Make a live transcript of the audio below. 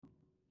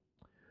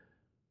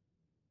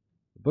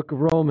Book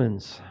of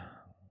Romans.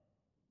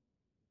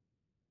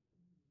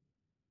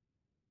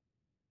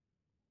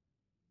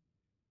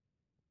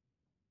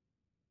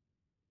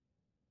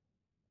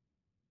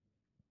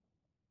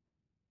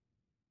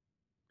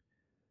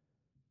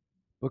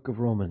 Book of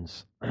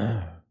Romans.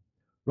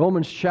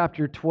 Romans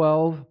chapter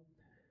 12.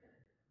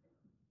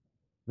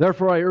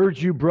 Therefore I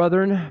urge you,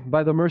 brethren,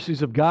 by the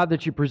mercies of God,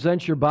 that you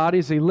present your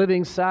bodies a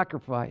living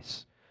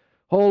sacrifice,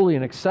 holy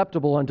and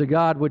acceptable unto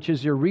God, which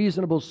is your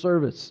reasonable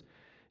service.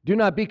 Do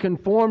not be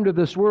conformed to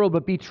this world,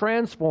 but be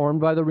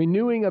transformed by the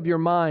renewing of your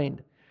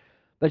mind,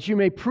 that you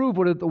may prove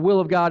what the will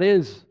of God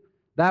is,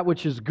 that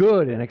which is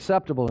good and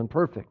acceptable and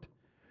perfect.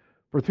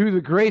 For through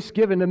the grace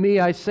given to me,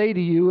 I say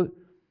to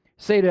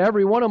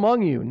every one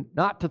among you,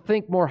 not to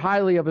think more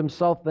highly of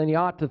himself than he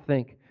ought to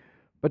think,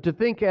 but to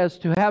think as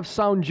to have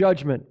sound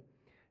judgment,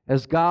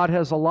 as God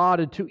has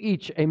allotted to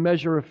each a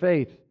measure of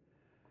faith.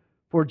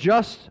 For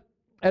just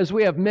as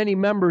we have many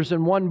members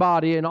in one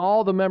body, and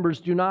all the members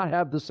do not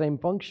have the same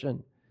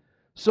function,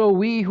 so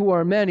we who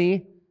are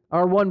many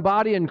are one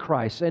body in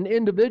Christ, and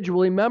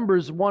individually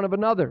members one of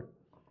another.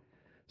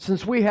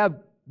 Since we have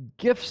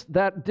gifts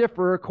that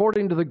differ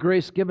according to the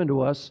grace given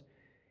to us,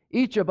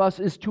 each of us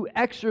is to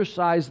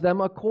exercise them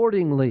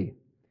accordingly.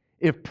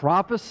 If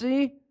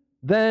prophecy,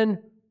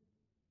 then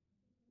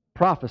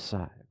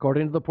prophesy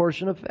according to the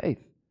portion of faith.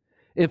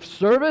 If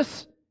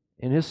service,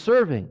 in his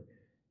serving.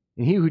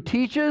 And he who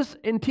teaches,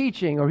 in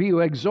teaching, or he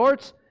who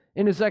exhorts,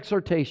 in his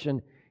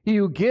exhortation. He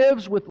who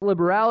gives with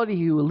liberality,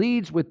 he who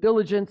leads with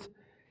diligence,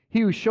 he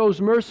who shows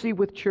mercy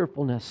with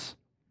cheerfulness.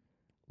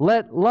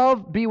 Let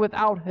love be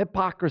without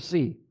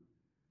hypocrisy.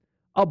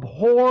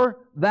 Abhor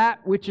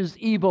that which is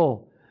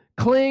evil.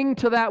 Cling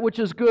to that which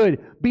is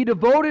good. Be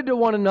devoted to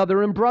one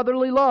another in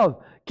brotherly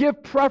love.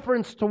 Give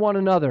preference to one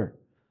another,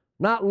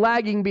 not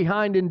lagging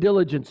behind in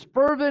diligence,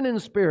 fervent in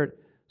spirit,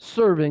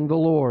 serving the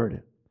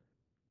Lord.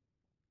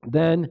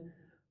 Then,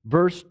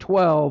 verse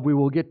 12, we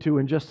will get to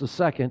in just a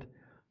second.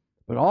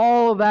 But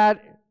all of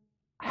that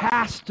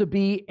has to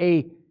be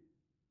a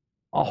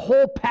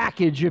whole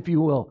package, if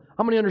you will.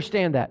 How many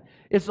understand that?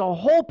 It's a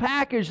whole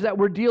package that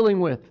we're dealing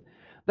with.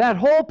 That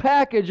whole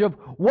package of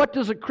what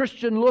does a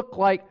Christian look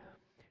like,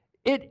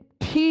 it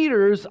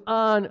teeters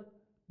on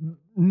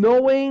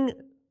knowing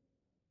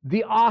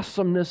the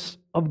awesomeness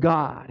of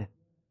God.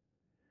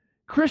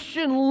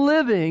 Christian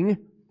living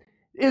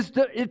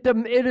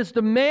it is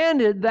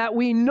demanded that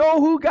we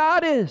know who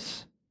God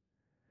is.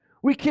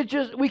 We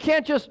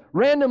can't just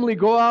randomly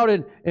go out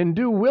and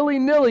do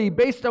willy-nilly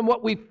based on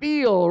what we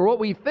feel or what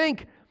we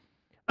think.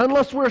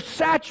 Unless we're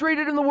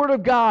saturated in the Word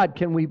of God,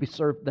 can we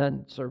serve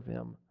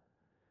Him.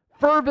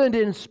 Fervent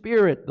in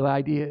spirit, the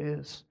idea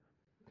is.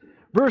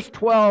 Verse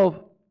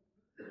 12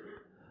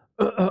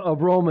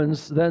 of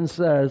Romans then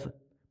says,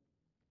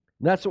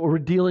 that's what we're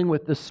dealing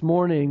with this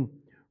morning,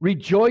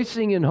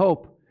 rejoicing in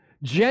hope.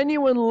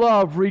 Genuine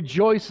love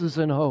rejoices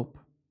in hope.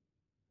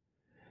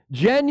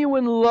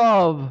 Genuine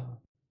love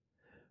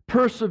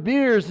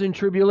perseveres in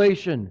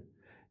tribulation.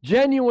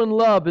 Genuine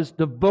love is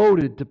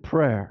devoted to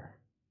prayer.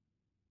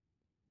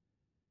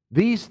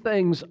 These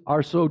things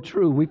are so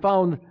true. We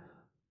found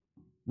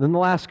in the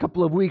last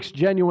couple of weeks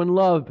genuine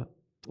love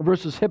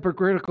versus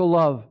hypocritical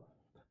love.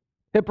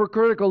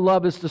 Hypocritical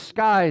love is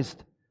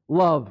disguised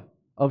love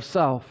of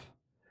self.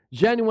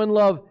 Genuine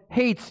love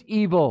hates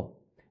evil.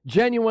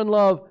 Genuine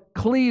love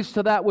cleaves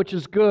to that which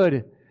is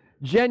good.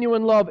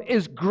 Genuine love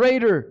is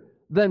greater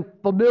than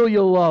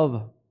familial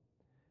love.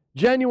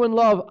 Genuine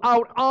love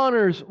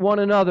out-honors one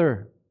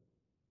another.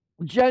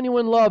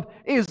 Genuine love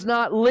is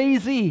not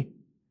lazy.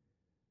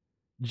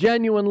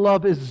 Genuine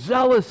love is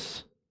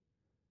zealous.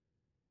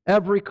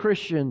 Every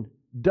Christian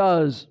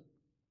does.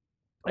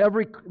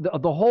 The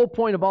whole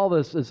point of all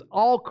this is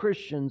all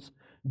Christians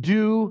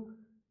do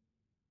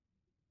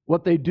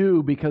what they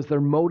do because they're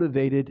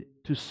motivated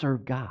to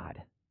serve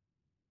God.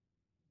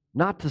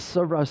 Not to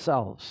serve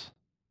ourselves,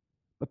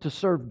 but to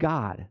serve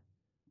God,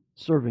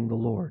 serving the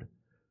Lord.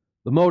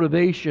 The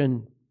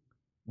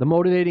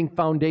motivating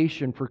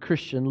foundation for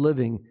Christian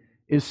living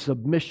is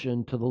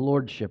submission to the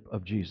Lordship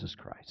of Jesus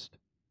Christ.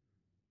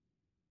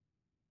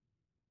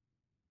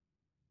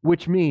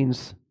 Which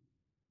means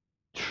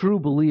true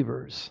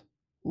believers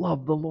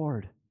love the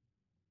Lord.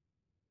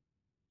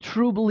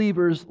 True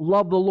believers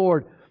love the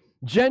Lord.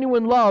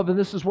 Genuine love, and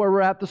this is where we're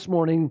at this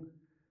morning,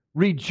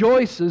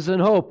 rejoices in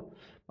hope.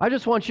 I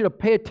just want you to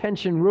pay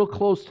attention real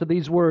close to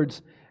these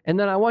words, and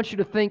then I want you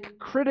to think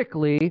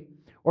critically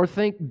or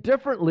think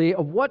differently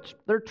of what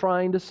they're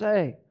trying to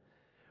say.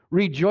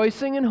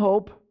 Rejoicing in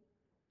hope,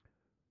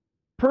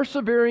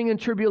 persevering in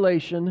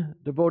tribulation,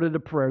 devoted to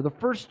prayer. The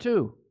first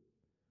two.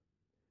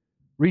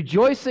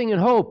 Rejoicing in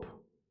hope.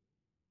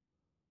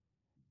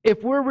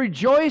 If we're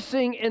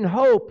rejoicing in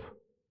hope,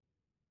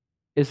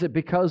 is it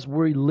because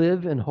we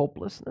live in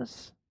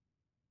hopelessness?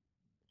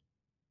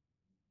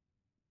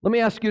 Let me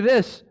ask you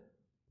this.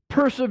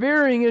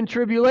 Persevering in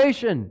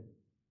tribulation.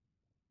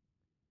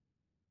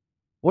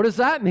 What does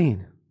that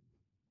mean?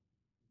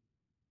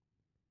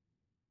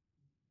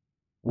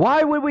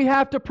 Why would we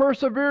have to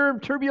persevere in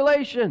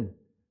tribulation?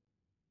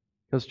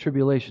 because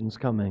tribulation's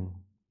coming.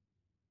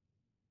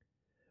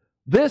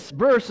 This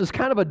verse is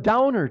kind of a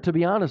downer, to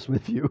be honest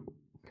with you.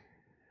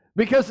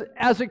 Because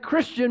as a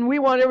Christian, we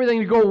want everything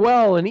to go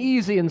well and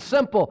easy and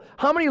simple.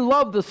 How many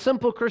love the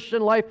simple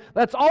Christian life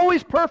that's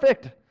always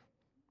perfect?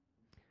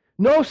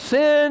 No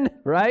sin,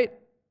 right?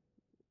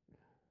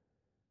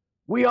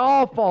 We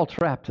all fall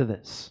trap to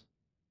this.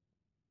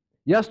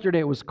 Yesterday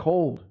it was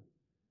cold,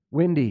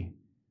 windy,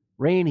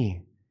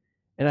 rainy,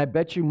 and I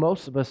bet you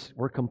most of us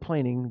were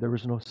complaining there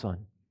was no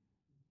sun.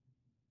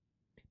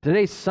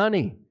 Today's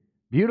sunny,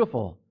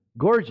 beautiful,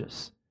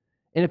 gorgeous.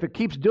 And if it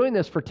keeps doing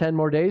this for 10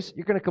 more days,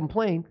 you're going to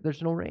complain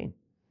there's no rain.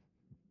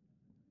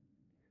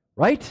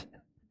 Right?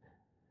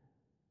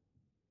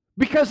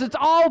 Because it's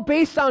all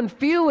based on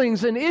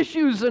feelings and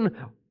issues, and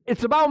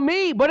it's about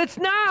me, but it's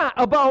not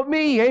about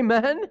me,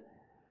 amen?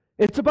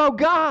 It's about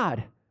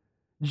God.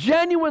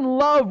 Genuine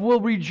love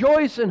will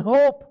rejoice in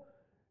hope.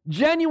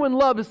 Genuine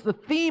love is the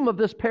theme of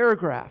this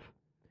paragraph.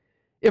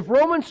 If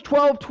Romans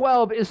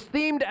 12:12 is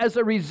themed as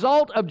a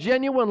result of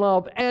genuine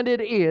love, and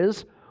it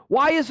is,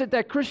 why is it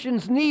that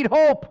Christians need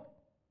hope?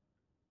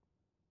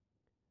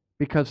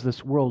 Because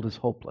this world is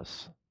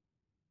hopeless.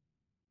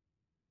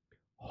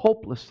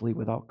 Hopelessly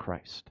without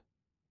Christ.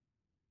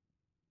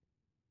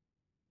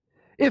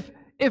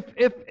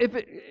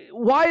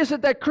 Why is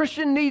it that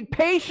Christians need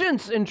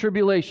patience in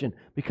tribulation?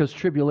 Because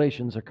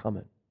tribulations are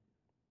coming.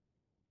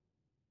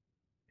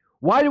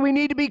 Why do we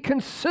need to be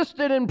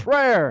consistent in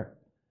prayer?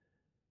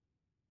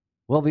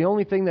 Well, the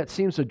only thing that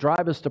seems to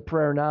drive us to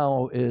prayer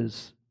now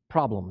is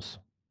problems.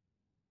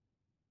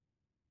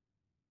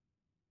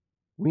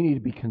 We need to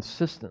be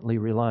consistently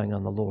relying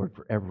on the Lord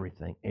for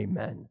everything.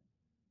 Amen.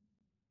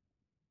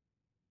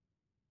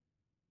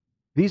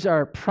 These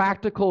are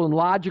practical and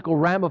logical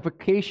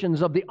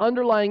ramifications of the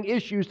underlying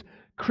issues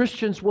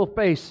Christians will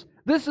face.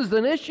 This is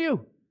an issue.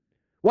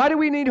 Why do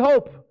we need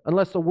hope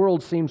unless the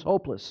world seems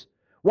hopeless?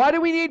 Why do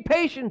we need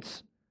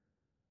patience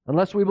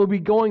unless we will be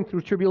going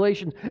through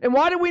tribulations? And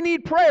why do we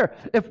need prayer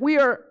if we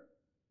are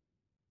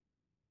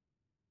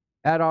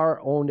at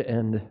our own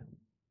end?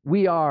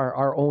 We are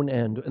our own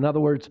end. In other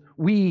words,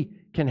 we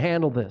can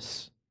handle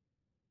this.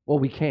 Well,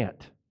 we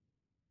can't.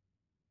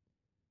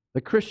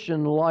 The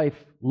Christian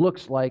life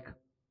looks like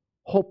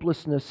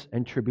hopelessness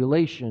and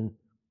tribulation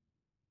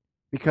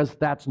because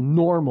that's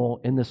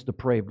normal in this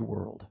depraved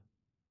world.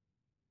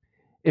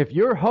 If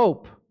your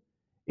hope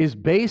is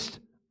based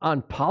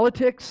on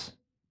politics,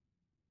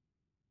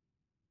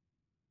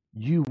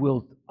 you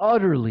will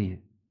utterly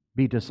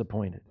be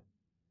disappointed.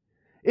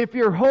 If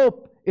your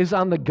hope is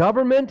on the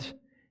government,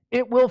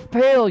 it will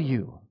fail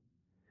you.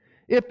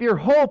 If your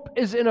hope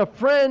is in a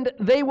friend,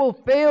 they will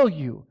fail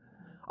you.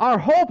 Our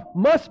hope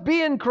must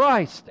be in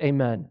Christ.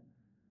 Amen.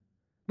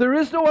 There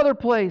is no other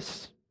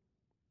place.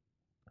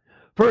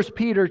 1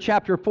 Peter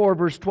chapter 4,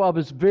 verse 12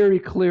 is very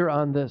clear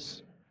on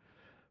this.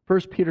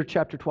 1 Peter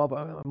chapter 12,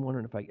 I'm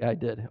wondering if I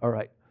did. All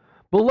right.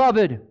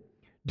 Beloved,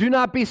 do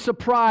not be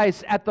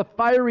surprised at the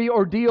fiery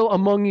ordeal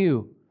among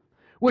you,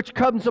 which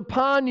comes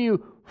upon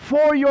you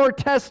for your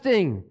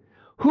testing.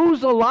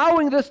 Who's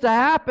allowing this to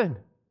happen?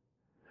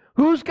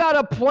 Who's got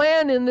a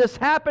plan in this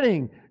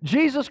happening?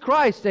 Jesus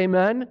Christ,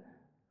 amen?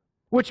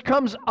 Which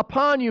comes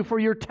upon you for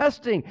your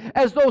testing,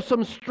 as though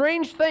some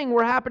strange thing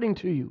were happening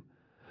to you.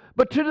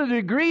 But to the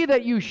degree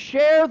that you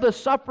share the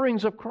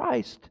sufferings of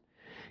Christ,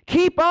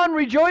 keep on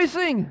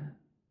rejoicing,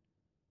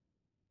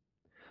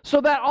 so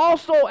that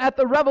also at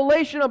the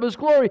revelation of His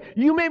glory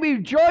you may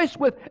rejoice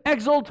with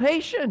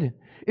exultation.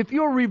 If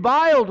you are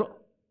reviled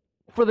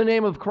for the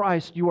name of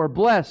Christ, you are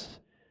blessed,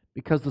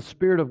 because the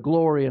Spirit of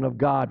glory and of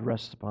God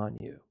rests upon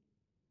you.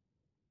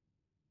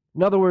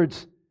 In other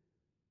words,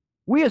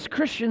 we as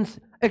Christians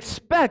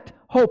expect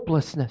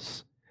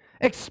hopelessness,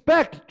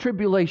 expect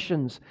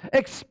tribulations,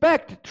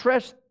 expect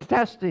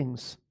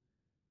testings.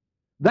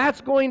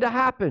 That's going to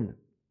happen.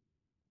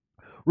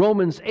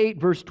 Romans 8,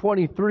 verse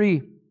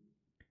 23.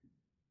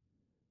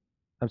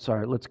 I'm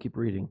sorry, let's keep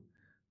reading.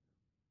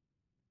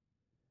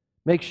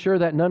 Make sure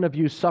that none of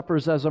you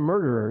suffers as a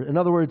murderer. In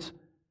other words,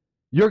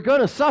 you're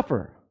going to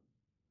suffer.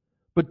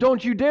 But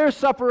don't you dare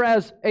suffer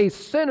as a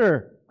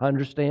sinner,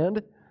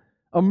 understand?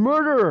 A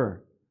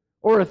murderer,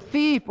 or a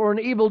thief, or an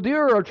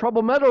evildoer, or a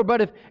troublemaker.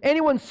 But if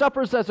anyone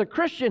suffers as a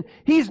Christian,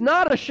 he's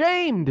not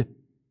ashamed.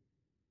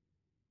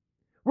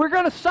 We're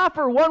going to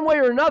suffer one way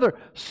or another.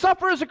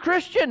 Suffer as a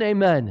Christian,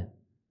 amen.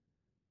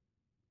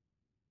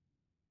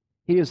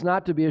 He is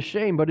not to be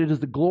ashamed, but it is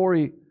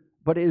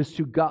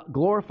to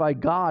glorify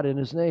God in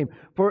His name.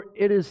 For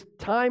it is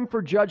time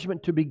for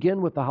judgment to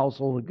begin with the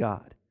household of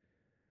God.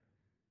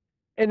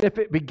 And if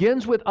it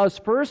begins with us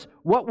first,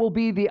 what will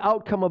be the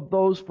outcome of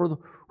those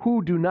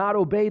who do not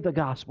obey the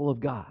gospel of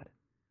God?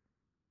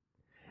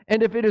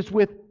 And if it is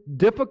with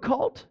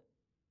difficulty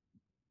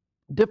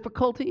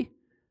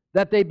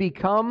that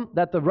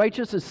the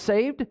righteous is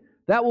saved,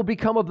 that will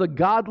become of the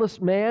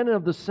godless man and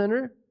of the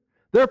sinner.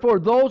 Therefore,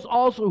 those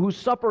also who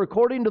suffer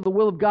according to the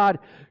will of God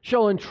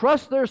shall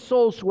entrust their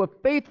souls to a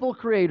faithful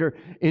Creator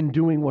in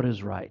doing what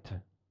is right.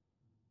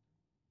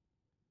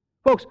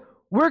 Folks,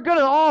 We're going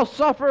to all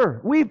suffer.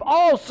 We've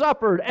all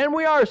suffered, and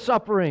we are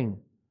suffering.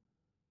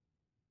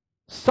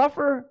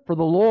 Suffer for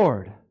the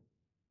Lord,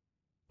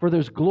 for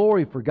there's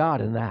glory for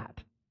God in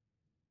that.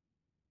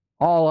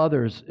 All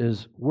others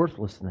is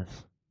worthlessness.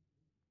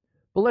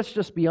 But let's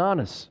just be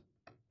honest.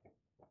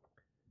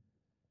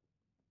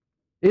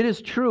 It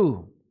is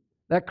true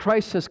that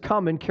Christ has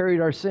come and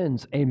carried our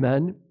sins.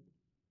 Amen.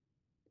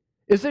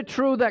 Is it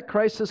true that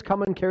Christ has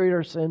come and carried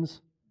our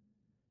sins?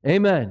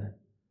 Amen.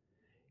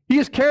 He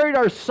has carried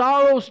our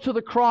sorrows to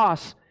the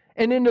cross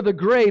and into the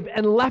grave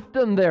and left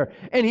them there.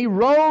 And He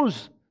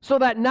rose so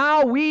that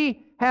now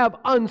we have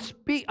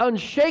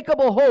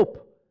unshakable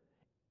hope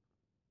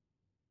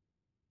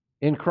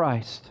in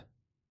Christ.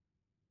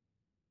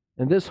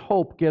 And this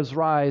hope gives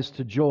rise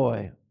to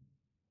joy.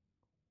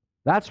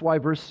 That's why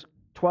verse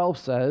 12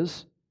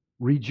 says,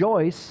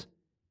 rejoice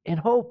in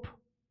hope.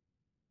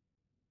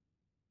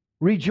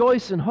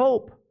 Rejoice in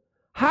hope.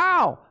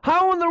 How?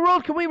 How in the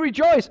world can we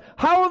rejoice?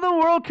 How in the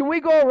world can we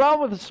go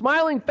around with a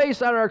smiling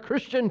face on our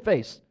Christian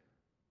face?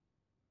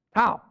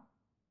 How?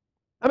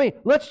 I mean,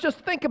 let's just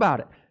think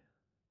about it.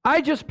 I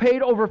just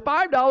paid over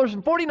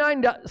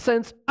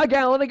 $5.49 a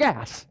gallon of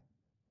gas.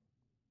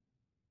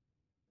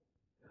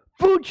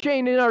 Food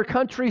chain in our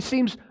country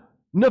seems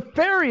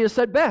nefarious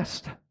at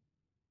best.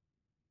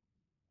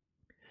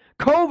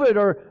 COVID,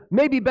 or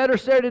maybe better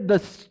stated,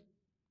 the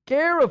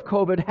scare of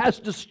COVID has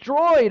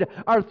destroyed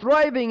our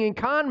thriving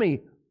economy.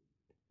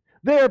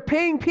 They are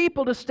paying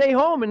people to stay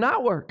home and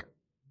not work.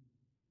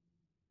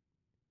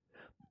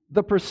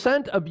 The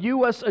percent of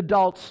U.S.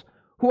 adults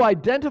who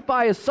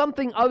identify as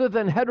something other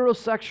than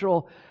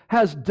heterosexual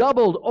has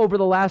doubled over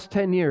the last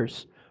 10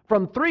 years,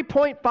 from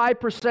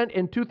 3.5%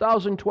 in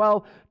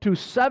 2012 to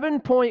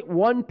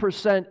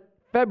 7.1%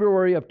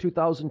 February of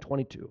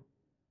 2022.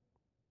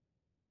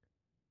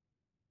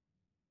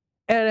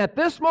 And at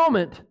this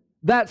moment,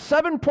 that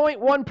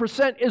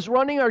 7.1% is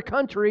running our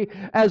country.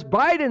 As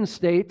Biden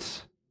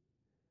states,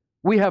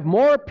 we have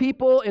more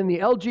people in the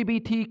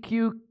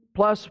LGBTQ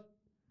plus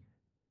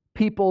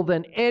people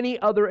than any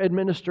other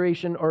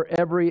administration or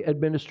every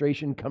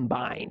administration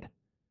combined.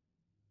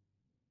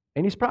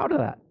 And he's proud of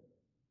that.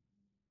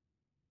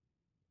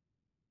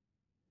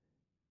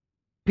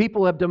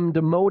 People have been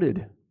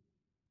demoted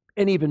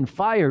and even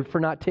fired for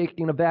not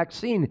taking a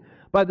vaccine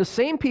by the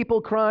same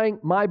people crying,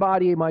 "My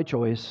body, my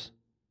choice,"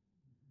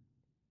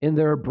 in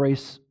their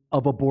embrace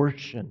of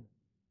abortion.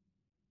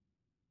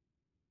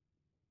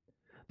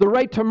 The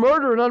right to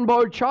murder an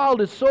unborn child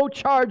is so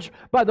charged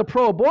by the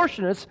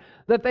pro-abortionists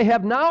that they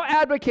have now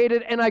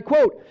advocated, and I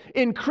quote,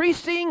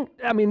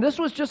 this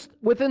was just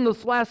within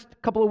this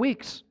last couple of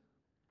weeks,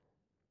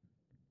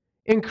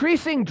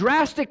 increasing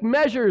drastic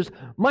measures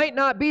might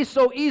not be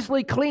so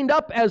easily cleaned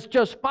up as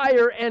just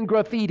fire and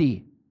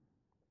graffiti.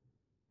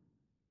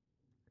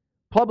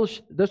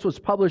 This was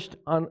published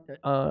in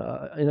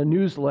a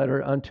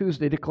newsletter on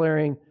Tuesday,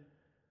 declaring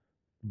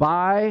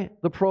by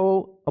the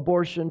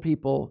pro-abortion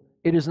people,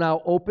 it is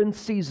now open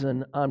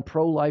season on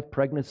pro-life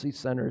pregnancy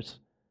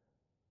centers.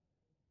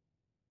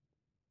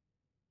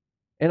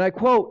 And I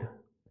quote,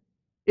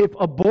 "If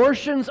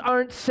abortions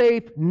aren't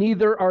safe,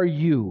 neither are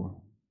you."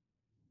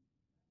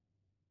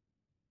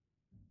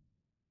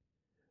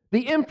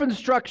 The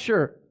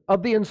infrastructure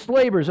of the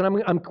enslavers,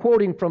 and I'm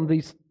quoting from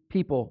these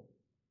people.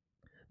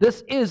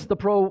 This is the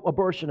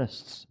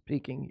pro-abortionists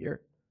speaking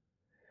here.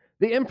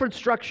 The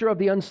infrastructure of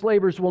the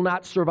enslavers will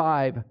not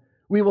survive.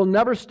 We will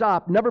never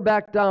stop, never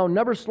back down,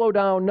 never slow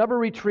down, never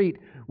retreat.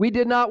 We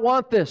did not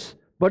want this,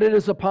 but it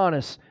is upon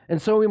us.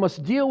 And so we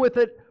must deal with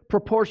it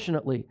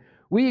proportionately.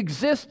 We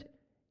exist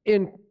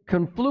in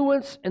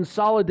confluence and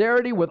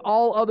solidarity with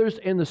all others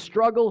in the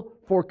struggle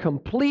for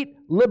complete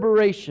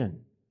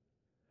liberation.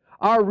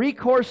 Our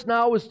recourse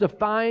now is to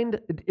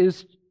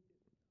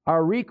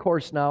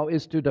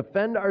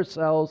defend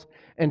ourselves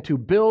and to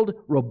build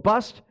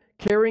robust,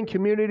 caring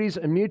communities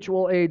and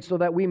mutual aid so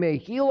that we may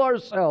heal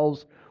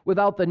ourselves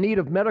without the need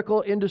of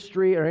medical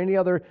industry or any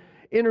other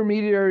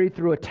intermediary.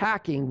 Through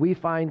attacking, we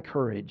find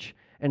courage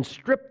and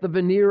strip the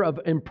veneer of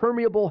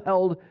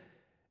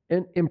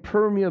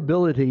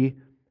impermeability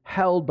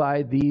held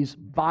by these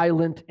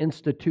violent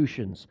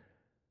institutions.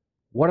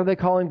 What are they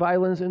calling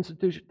violent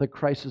institutions? The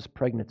crisis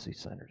pregnancy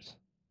centers.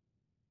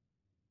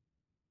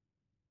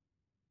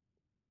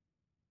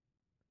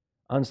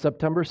 On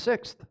September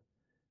 6th,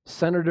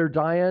 Senator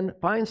Dianne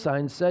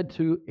Feinstein said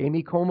to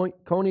Amy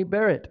Coney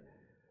Barrett,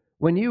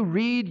 "When you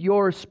read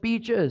your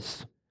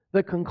speeches,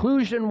 the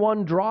conclusion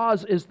one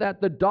draws is that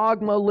the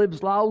dogma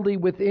lives loudly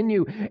within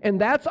you, and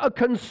that's a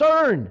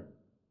concern.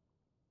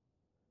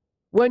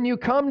 When you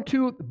come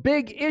to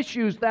big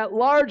issues that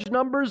large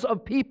numbers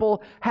of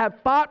people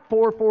have fought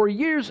for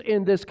years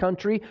in this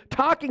country,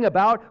 talking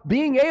about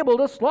being able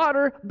to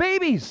slaughter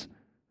babies."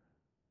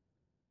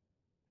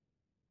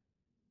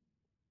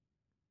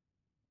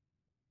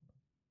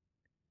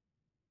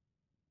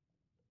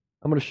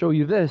 I'm going to show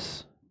you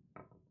this.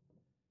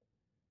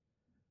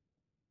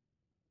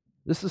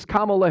 This is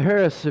Kamala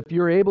Harris. If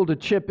you're able to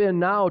chip in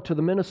now to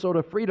the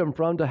Minnesota Freedom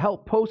Fund to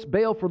help post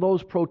bail for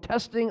those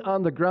protesting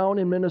on the ground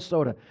in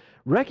Minnesota.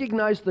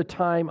 Recognize the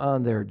time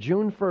on there.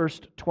 June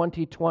 1st,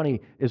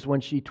 2020 is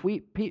when she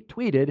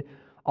tweeted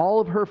all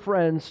of her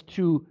friends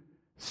to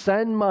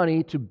send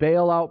money to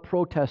bail out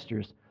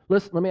protesters.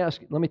 Listen,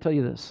 let me tell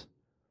you this.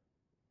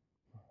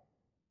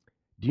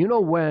 Do you know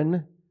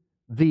when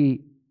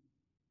the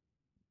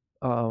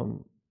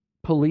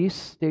police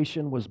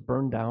station was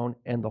burned down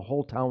and the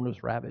whole town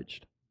was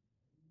ravaged?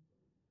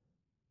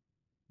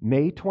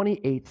 May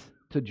 28th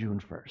to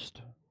June 1st.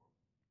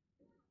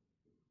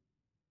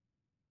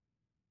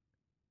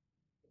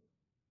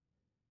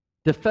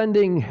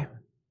 Defending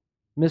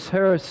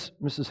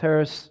Mrs.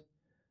 Harris,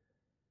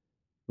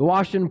 the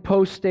Washington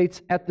Post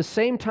states, at the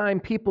same time,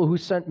 people who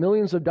sent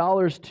millions of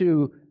dollars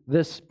to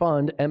this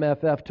fund,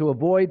 MFF, to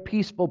avoid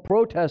peaceful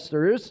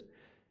protesters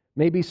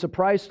may be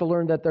surprised to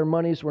learn that their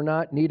monies were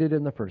not needed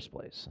in the first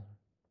place.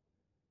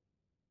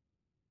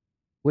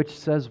 Which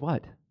says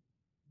what?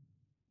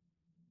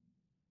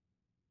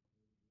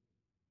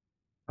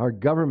 Our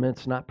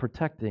government's not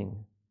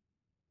protecting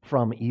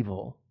from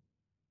evil.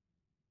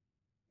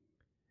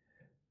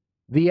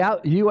 The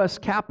U.S.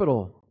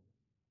 Capitol,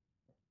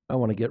 I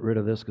want to get rid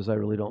of this because I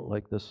really don't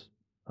like this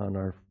on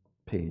our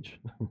page.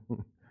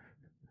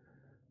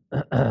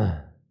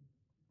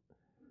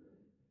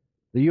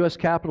 The U.S.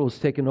 Capitol was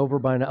taken over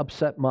by an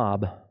upset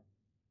mob.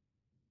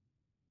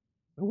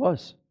 It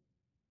was.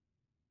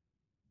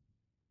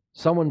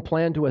 Someone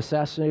planned to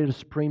assassinate a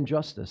Supreme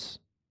Justice.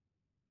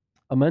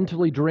 A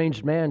mentally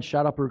deranged man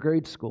shot up her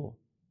grade school.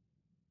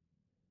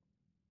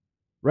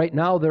 Right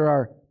now, there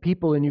are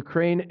people in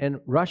Ukraine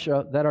and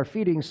Russia that are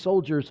feeding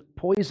soldiers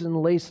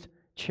poison-laced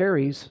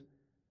cherries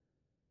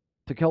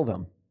to kill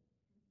them.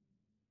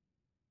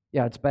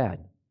 Yeah, it's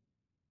bad.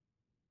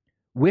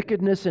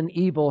 Wickedness and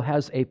evil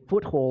has a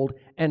foothold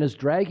and is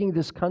dragging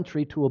this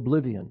country to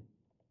oblivion.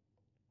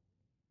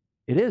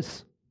 It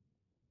is.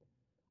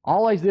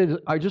 All I did,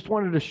 I just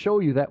wanted to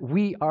show you that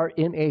we are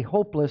in a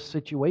hopeless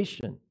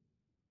situation.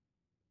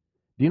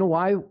 Do you know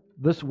why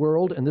this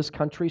world and this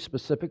country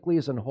specifically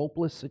is in a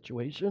hopeless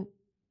situation?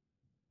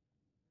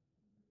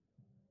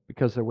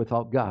 Because they're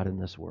without God in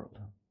this world.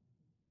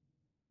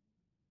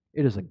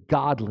 It is a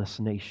godless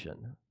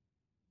nation.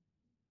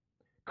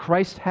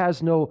 Christ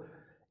has no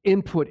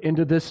input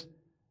into this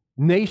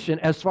nation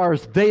as far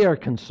as they are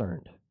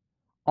concerned.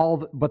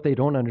 But they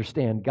don't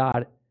understand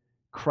God,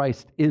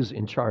 Christ is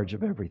in charge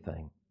of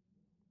everything.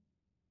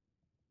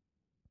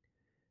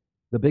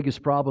 The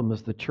biggest problem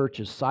is the church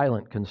is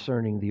silent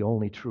concerning the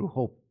only true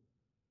hope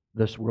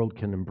this world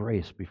can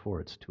embrace before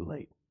it's too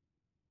late.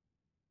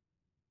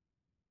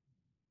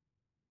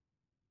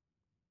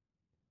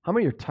 How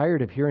many are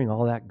tired of hearing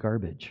all that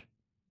garbage?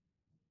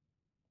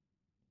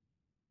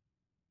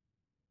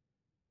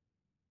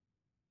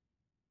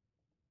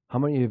 How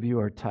many of you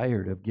are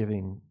tired of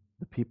giving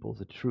the people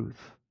the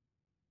truth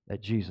that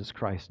Jesus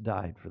Christ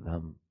died for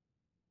them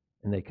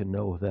and they can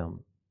know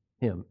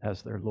Him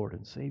as their Lord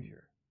and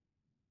Savior?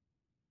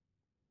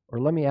 Or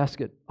let me ask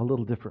it a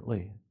little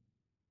differently.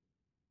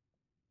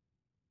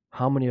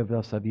 How many of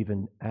us have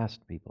even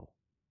asked people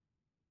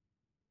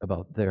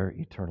about their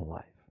eternal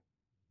life?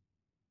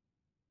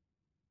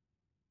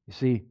 You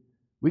see,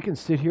 we can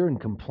sit here and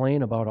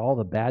complain about all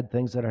the bad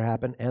things that are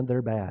happening, and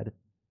they're bad.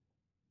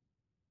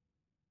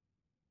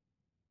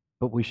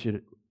 But we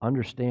should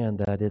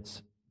understand that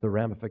it's the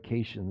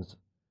ramifications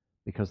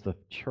because the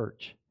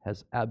church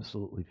has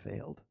absolutely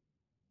failed.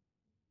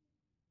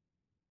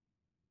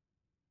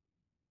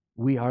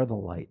 We are the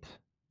light,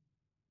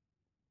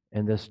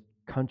 and this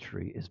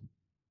country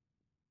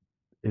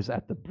is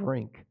at the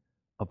brink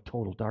of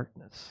total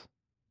darkness.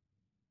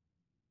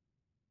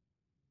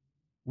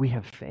 We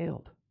have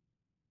failed.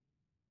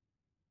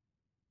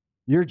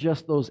 You're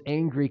just those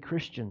angry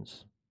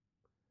Christians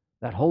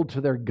that hold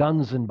to their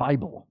guns and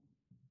Bible.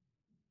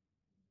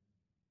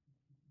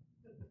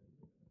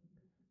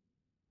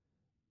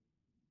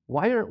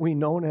 Why aren't we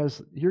known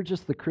as, you're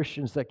just the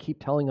Christians that keep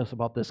telling us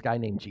about this guy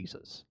named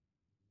Jesus?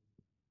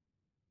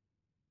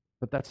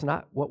 But that's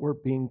not what we're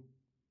being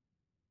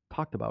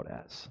talked about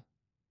as.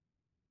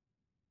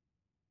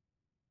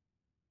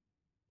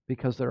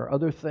 Because there are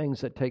other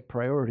things that take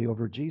priority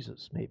over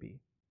Jesus, maybe.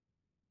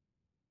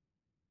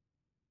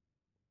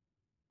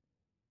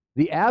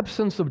 The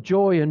absence of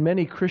joy in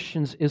many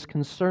Christians is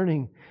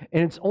concerning,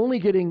 and it's only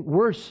getting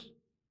worse.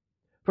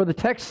 For the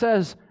text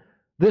says,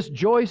 this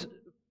joy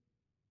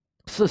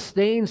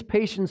sustains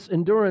patience,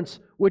 endurance,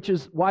 which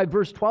is why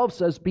verse 12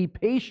 says, be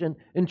patient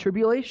in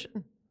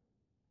tribulation.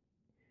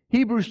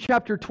 Hebrews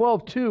chapter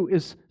 12, too,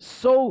 is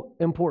so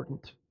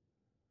important.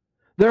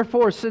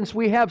 Therefore, since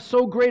we have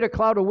so great a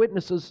cloud of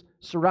witnesses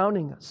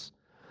surrounding us,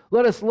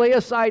 let us lay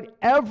aside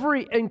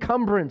every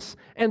encumbrance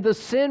and the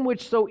sin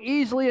which so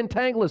easily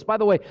entangles us. By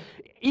the way,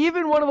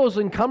 even one of those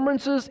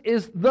encumbrances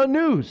is the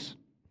news.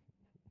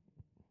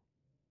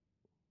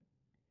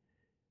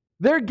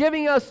 They're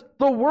giving us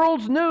the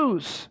world's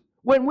news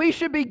when we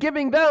should be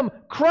giving them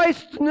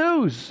Christ's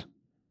news.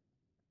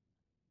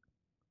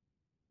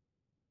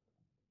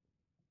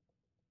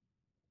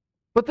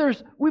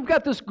 But we've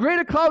got this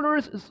greater cloud,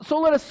 so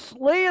let us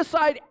lay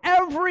aside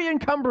every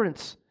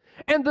encumbrance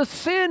and the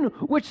sin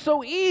which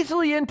so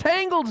easily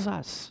entangles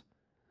us.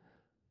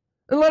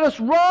 And let us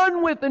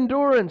run with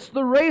endurance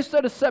the race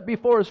that is set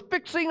before us,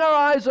 fixing our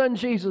eyes on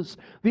Jesus,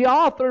 the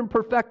author and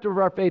perfecter of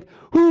our faith,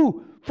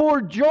 who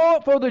for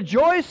the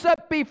joy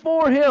set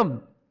before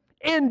him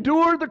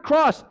endured the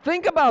cross.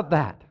 Think about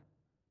that.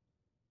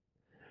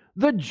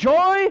 The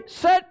joy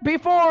set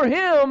before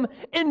him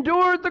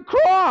endured the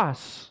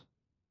cross.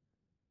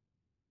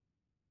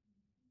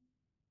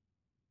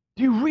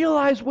 Do you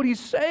realize what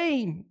he's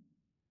saying?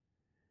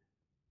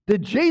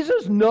 Did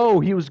Jesus know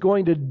he was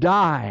going to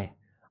die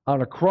on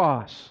a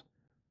cross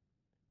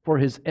for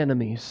his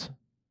enemies?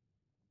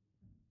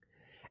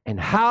 And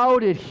how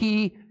did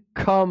he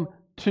come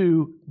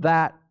to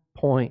that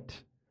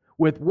point?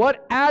 With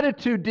what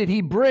attitude did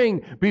he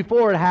bring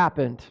before it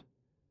happened?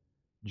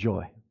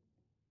 Joy.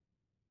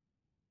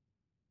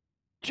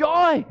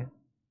 Joy.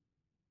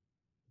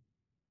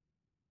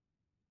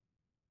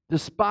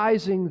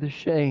 Despising the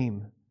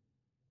shame,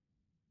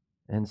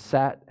 and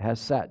has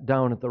sat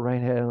down at the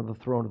right hand of the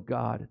throne of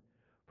God.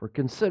 For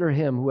consider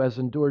him who has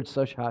endured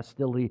such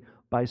hostility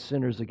by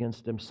sinners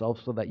against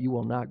himself, so that you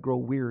will not grow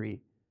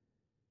weary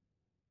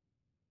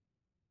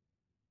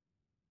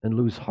and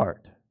lose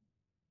heart.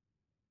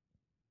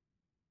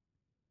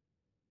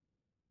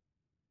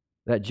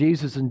 That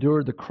Jesus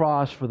endured the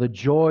cross for the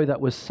joy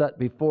that was set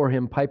before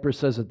him. Piper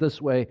says it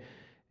this way: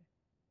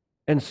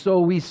 and so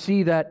we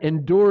see that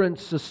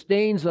endurance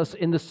sustains us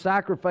in the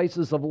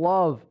sacrifices of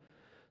love,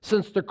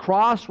 since the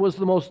cross was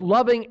the most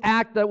loving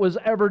act that was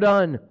ever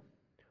done.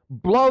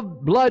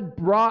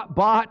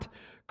 Blood-bought,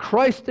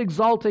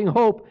 Christ-exalting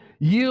hope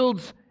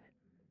yields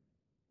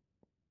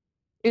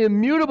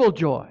immutable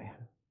joy,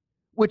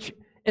 which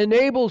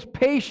enables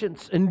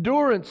patience,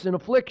 endurance in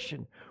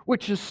affliction,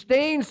 which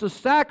sustains the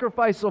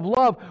sacrifice of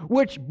love,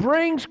 which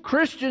brings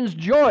Christians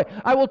joy.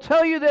 I will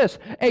tell you this: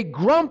 a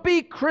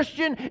grumpy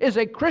Christian is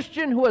a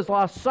Christian who has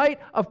lost sight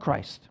of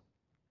Christ.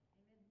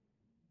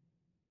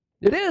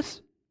 It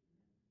is.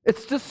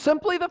 It's just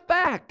simply the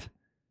fact.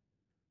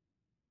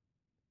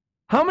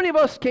 How many of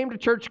us came to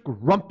church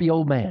grumpy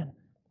old man?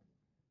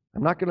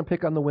 I'm not going to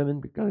pick on the women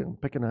because I'm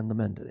picking on the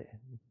men today.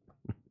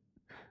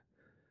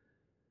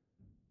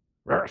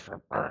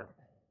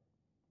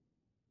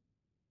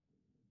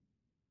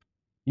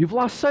 You've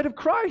lost sight of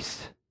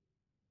Christ.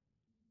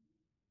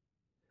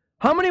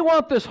 How many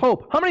want this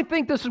hope? How many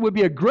think this would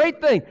be a great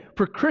thing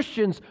for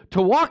Christians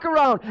to walk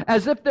around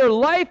as if their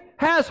life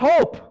has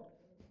hope?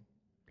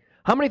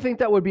 How many think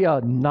that would be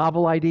a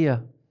novel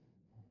idea?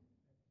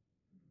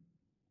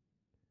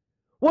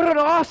 What an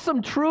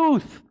awesome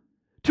truth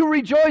to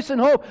rejoice in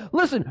hope.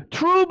 Listen,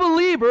 true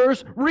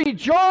believers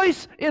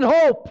rejoice in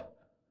hope.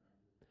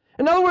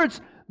 In other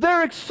words,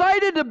 they're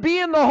excited to be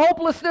in the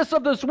hopelessness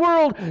of this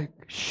world,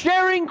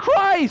 sharing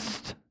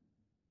Christ.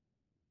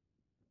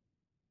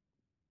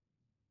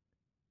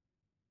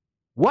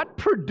 What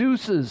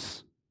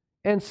produces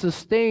and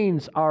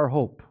sustains our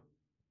hope?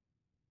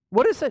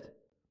 What is it?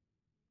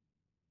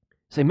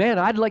 Say, man,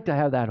 I'd like to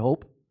have that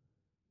hope.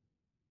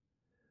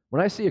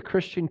 When I see a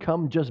Christian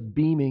come just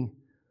beaming,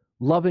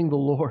 loving the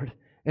Lord,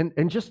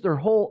 and just their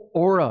whole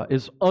aura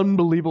is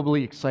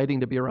unbelievably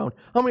exciting to be around.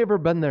 How many have ever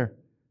been there?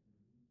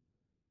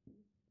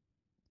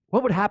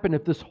 What would happen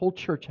if this whole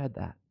church had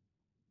that?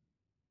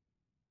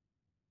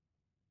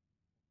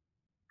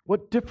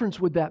 What difference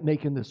would that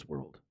make in this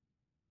world?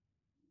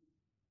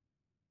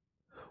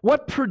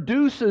 What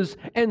produces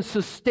and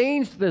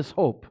sustains this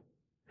hope?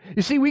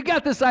 You see, we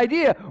got this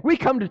idea. We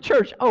come to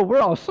church, oh, we're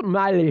all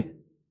smiley.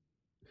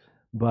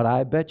 But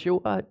I bet you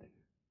what,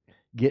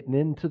 getting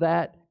into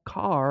that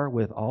car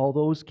with all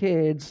those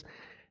kids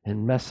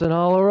and messing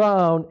all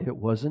around, it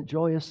wasn't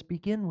joyous to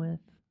begin with.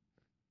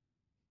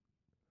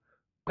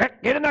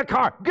 Get in that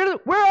car.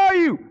 Where are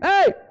you?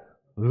 Hey!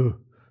 Ugh.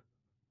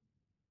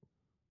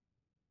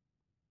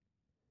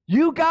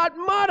 You got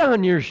mud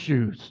on your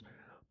shoes.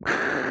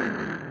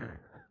 We're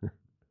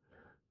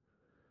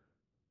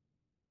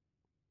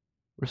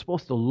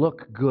supposed to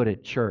look good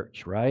at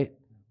church, right?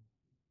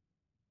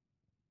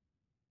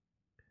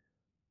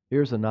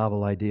 Here's a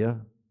novel idea.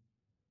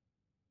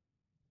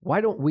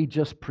 Why don't we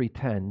just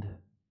pretend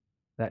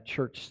that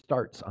church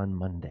starts on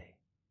Monday?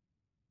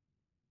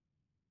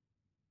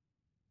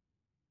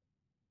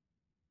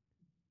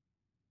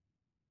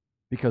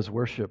 Because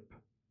worship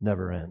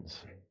never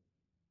ends.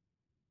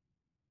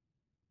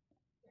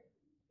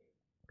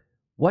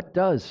 What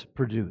does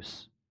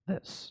produce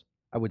this?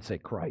 I would say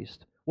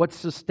Christ. What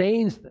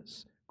sustains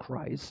this?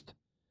 Christ.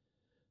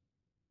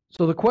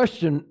 So the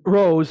question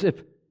rose,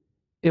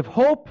 if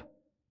hope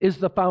is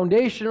the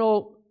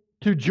foundational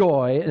to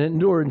joy and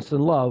endurance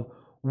and love,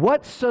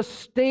 what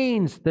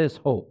sustains this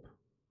hope?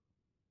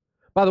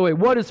 By the way,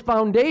 what is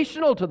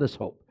foundational to this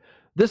hope?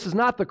 This is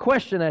not the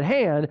question at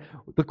hand.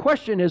 The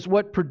question is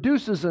what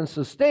produces and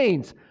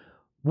sustains.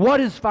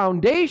 What is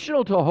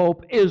foundational to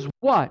hope is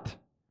what?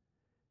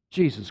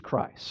 Jesus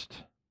Christ.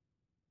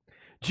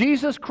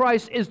 Jesus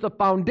Christ is the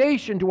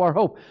foundation to our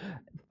hope.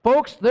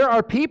 Folks, there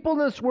are people in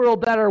this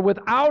world that are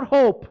without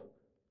hope,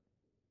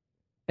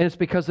 and it's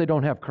because they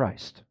don't have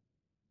Christ.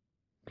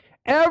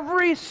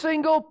 Every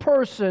single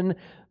person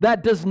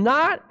that does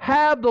not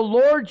have the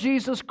Lord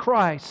Jesus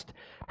Christ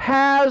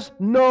has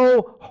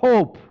no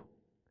hope.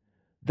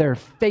 They're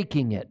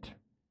faking it.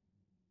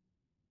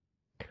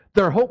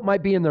 Their hope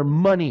might be in their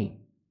money.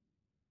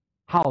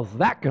 How's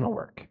that going to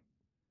work?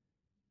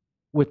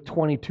 With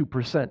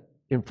 22%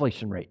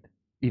 inflation rate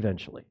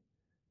eventually.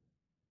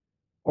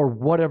 Or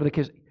whatever the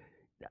case.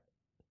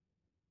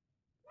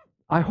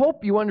 I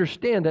hope you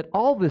understand that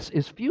all this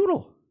is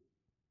futile.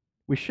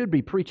 We should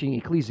be preaching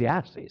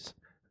Ecclesiastes.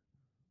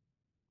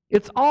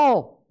 It's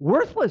all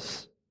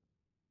worthless.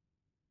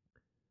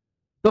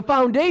 The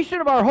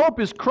foundation of our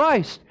hope is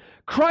Christ.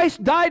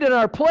 Christ died in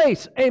our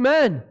place.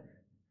 Amen.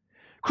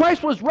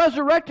 Christ was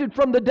resurrected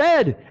from the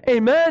dead.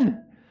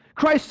 Amen.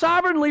 Christ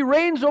sovereignly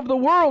reigns over the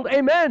world.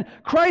 Amen.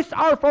 Christ,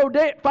 our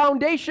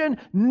foundation,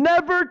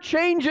 never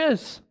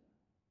changes.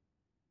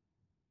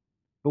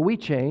 But we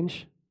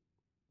change.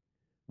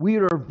 We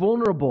are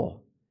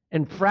vulnerable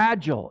and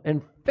fragile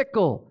and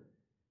fickle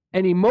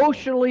and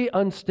emotionally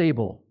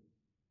unstable.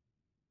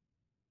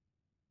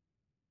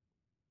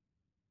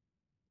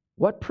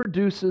 What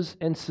produces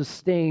and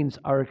sustains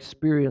our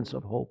experience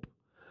of hope?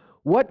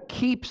 What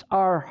keeps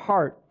our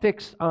heart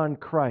fixed on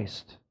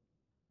Christ?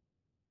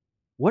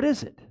 What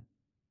is it?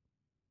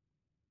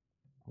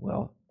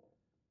 Well,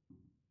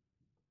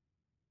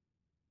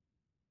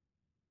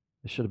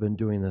 I should have been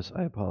doing this.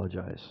 I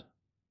apologize.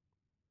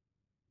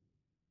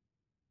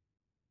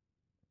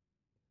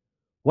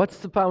 What's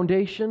the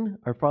foundation?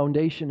 Our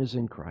foundation is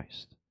in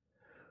Christ.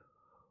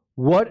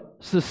 What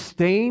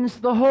sustains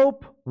the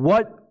hope?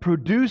 What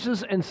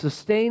produces and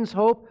sustains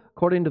hope?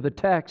 According to the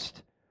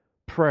text,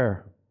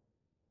 prayer.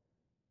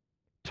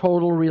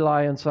 Total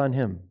reliance on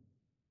Him.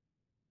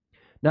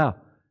 Now,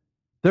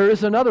 there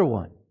is another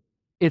one.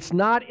 It's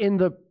not in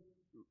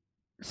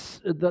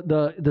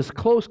this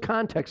close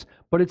context,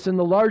 but it's in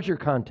the larger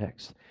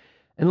context.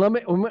 And I'm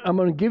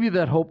going to give you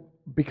that hope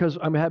because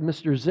I'm going to have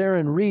Mr.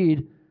 Zarin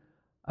read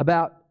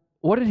about,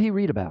 what did he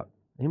read about?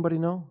 Anybody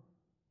know?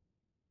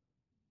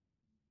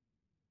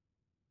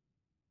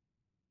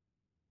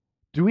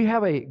 Do we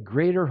have a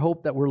greater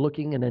hope that we're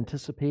looking and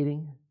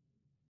anticipating?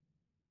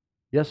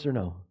 Yes or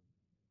no?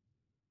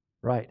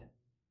 Right.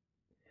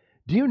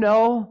 Do you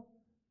know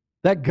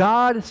that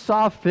God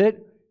saw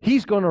fit,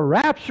 He's going to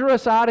rapture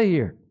us out of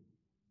here?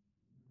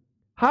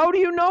 How do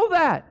you know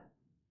that?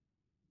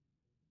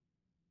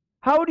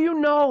 How do you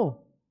know?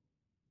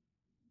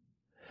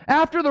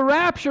 After the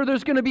rapture,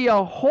 there's going to be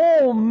a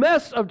whole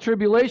mess of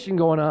tribulation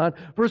going on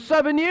for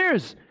 7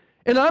 years.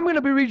 And I'm going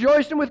to be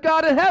rejoicing with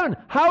God in heaven.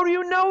 How do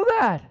you know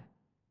that?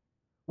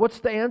 What's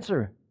the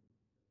answer?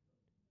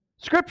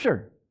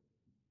 Scripture.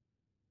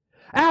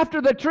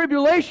 After the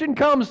tribulation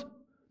comes,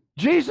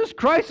 Jesus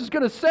Christ is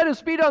going to set His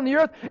feet on the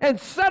earth and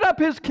set up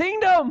His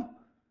kingdom.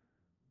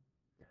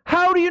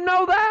 How do you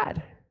know that?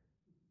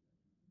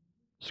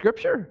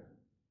 Scripture.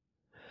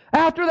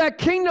 After that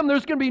kingdom,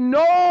 there's going to be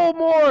no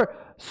more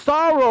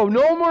sorrow,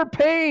 no more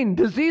pain.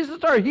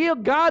 Diseases are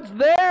healed. God's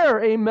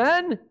there.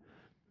 Amen.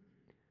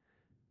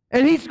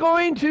 And He's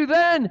going to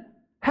then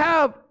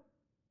have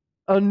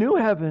a new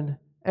heaven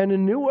and a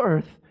new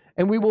earth.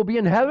 And we will be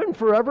in heaven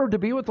forever to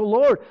be with the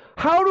Lord.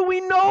 How do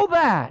we know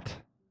that?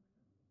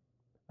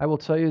 I will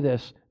tell you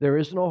this. There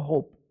is no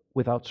hope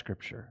without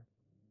Scripture.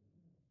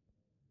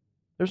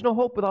 There's no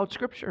hope without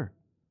Scripture.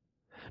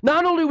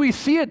 Not only we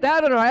see it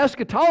that in our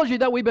eschatology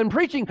that we've been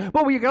preaching,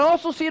 but we can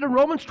also see it in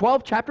Romans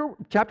 12,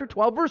 chapter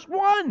 12, verse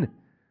 1.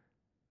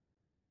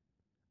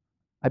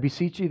 I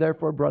beseech you,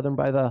 therefore, brethren,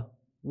 by the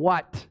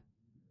what?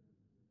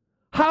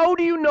 How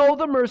do you know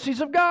the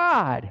mercies of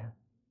God?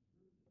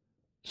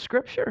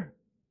 Scripture.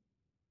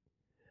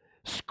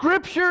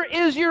 Scripture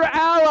is your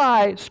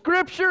ally.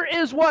 Scripture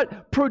is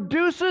what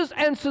produces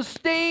and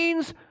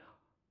sustains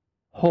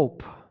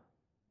hope.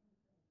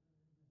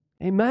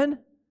 Amen?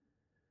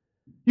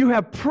 You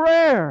have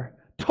prayer,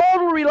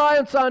 total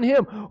reliance on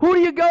Him. Who do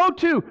you go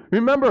to?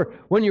 Remember,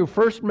 when you're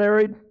first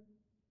married,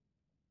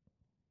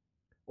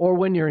 or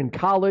when you're in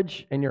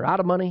college and you're out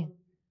of money,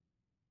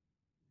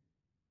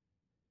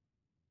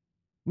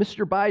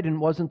 Mr. Biden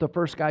wasn't the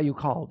first guy you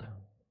called.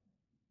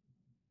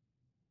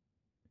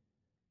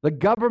 The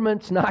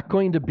government's not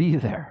going to be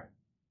there.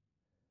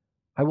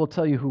 I will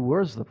tell you who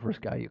was the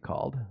first guy you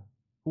called.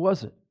 Who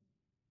was it?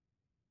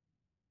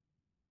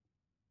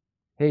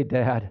 Hey,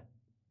 Dad.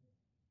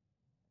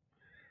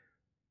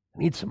 I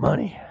need some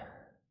money.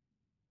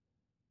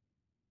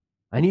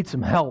 I need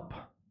some help.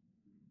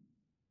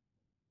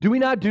 Do we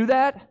not do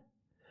that?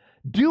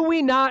 Do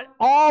we not,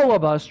 all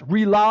of us,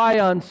 rely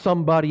on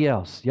somebody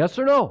else? Yes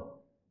or no?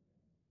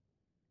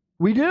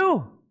 We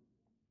do.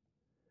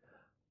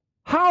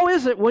 How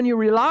is it when you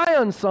rely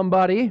on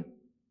somebody?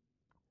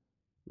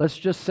 Let's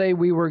just say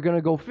we were going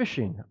to go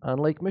fishing on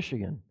Lake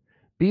Michigan.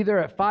 Be there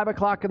at 5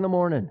 o'clock in the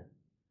morning.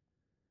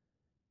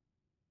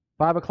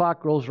 5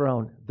 o'clock rolls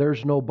around.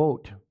 There's no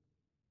boat.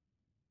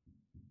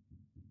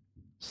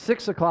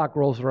 6 o'clock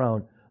rolls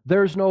around.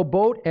 there's no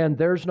boat, and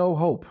there's no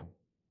hope,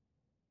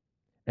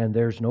 and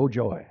there's no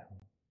joy.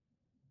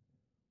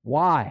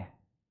 Why?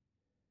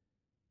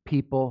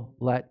 People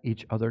let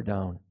each other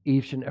down.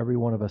 Each and every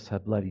one of us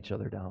have let each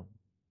other down.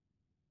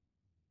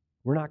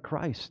 We're not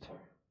Christ.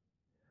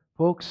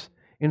 Folks,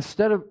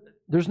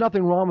 there's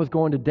nothing wrong with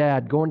going to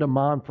dad, going to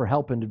mom for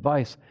help and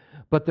advice,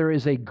 but there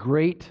is a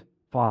great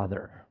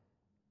Father.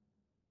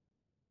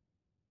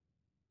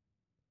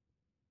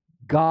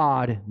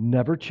 God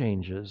never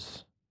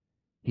changes.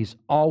 He's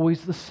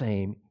always the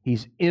same.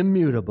 He's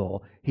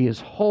immutable. He is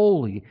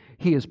holy.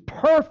 He is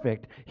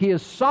perfect. He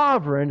is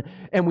sovereign.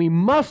 And we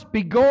must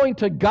be going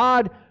to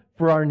God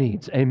for our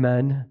needs.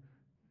 Amen.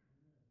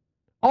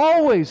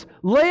 Always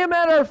lay Him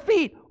at our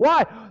feet.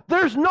 Why?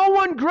 There's no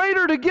one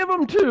greater to give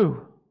Him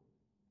to.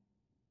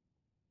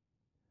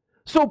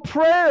 So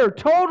prayer,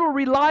 total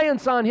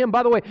reliance on Him.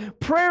 By the way,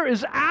 prayer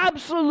is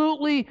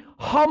absolutely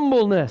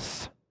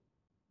humbleness.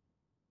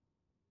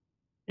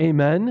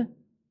 Amen.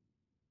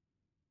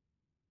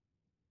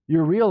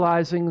 You're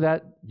realizing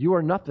that you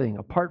are nothing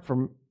apart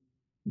from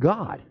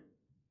God.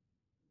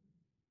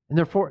 And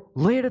therefore,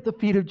 lay it at the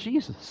feet of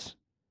Jesus.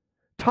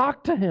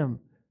 Talk to Him.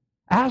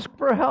 Ask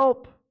for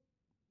help.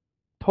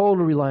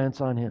 Total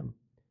reliance on Him.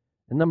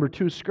 And number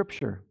 2,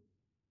 Scripture.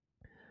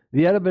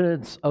 The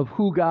evidence of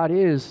who God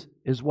is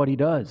what He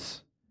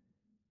does.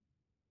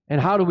 And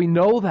how do we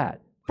know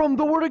that? From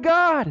the Word of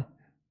God.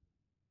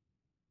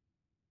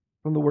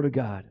 From the Word of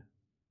God.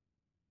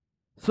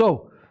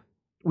 So,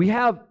 we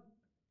have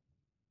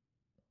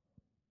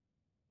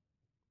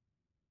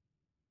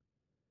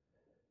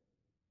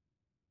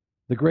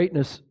the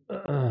greatness.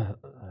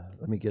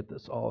 Let me get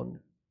this all in.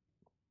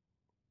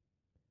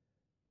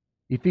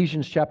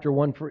 Ephesians chapter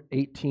 1,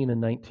 18 and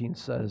 19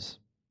 says,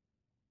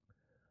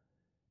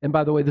 and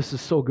by the way, this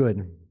is so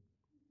good.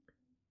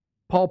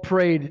 Paul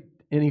prayed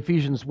in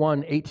Ephesians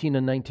 1, 18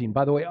 and 19.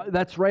 By the way,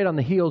 that's right on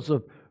the heels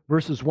of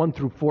verses 1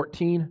 through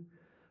 14.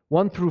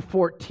 1 through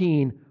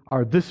 14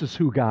 are, this is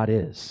who God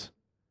is.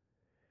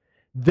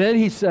 Then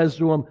he says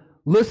to them,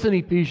 listen,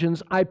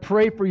 Ephesians, I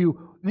pray for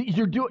you.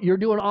 You're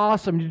doing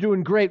awesome. You're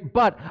doing great.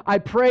 But I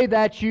pray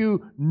that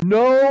you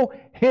know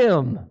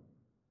Him.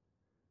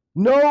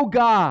 Know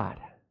God.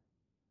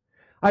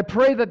 I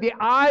pray that the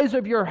eyes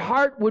of your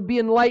heart would be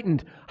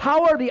enlightened.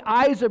 How are the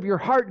eyes of your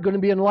heart going to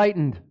be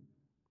enlightened?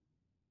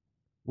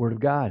 Word of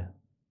God.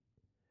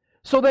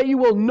 So that you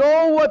will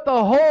know what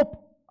the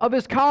hope of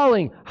His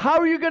calling. How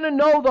are you going to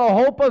know the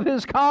hope of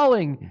His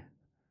calling?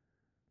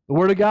 The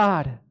Word of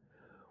God.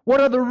 What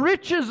are the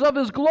riches of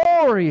His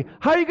glory?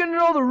 How are you going to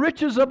know the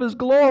riches of His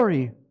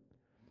glory?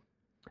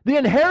 The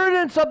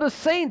inheritance of the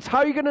saints. How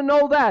are you going to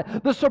know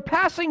that? The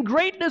surpassing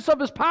greatness of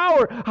His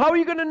power. How are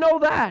you going to know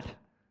that?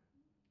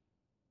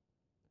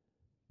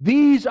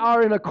 These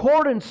are in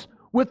accordance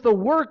with the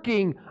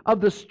working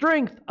of the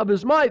strength of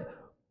His might.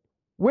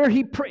 Where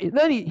he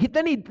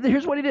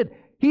here's what he did.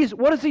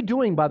 What is he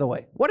doing, by the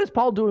way? What is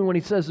Paul doing when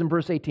he says in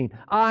verse 18,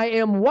 I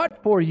am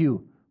what for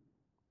you?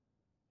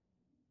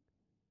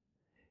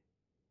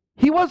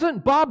 He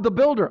wasn't Bob the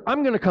Builder.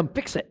 I'm going to come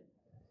fix it.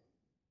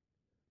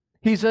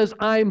 He says,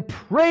 I'm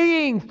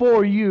praying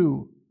for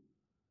you.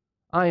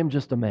 I am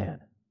just a man.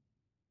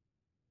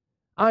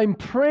 I'm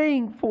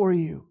praying for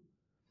you.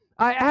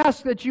 I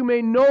ask that you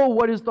may know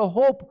what is the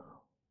hope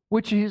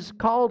which He has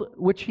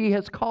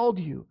called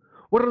you.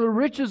 What are the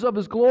riches of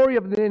His glory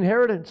of the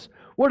inheritance?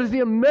 What is the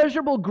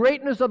immeasurable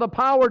greatness of the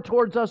power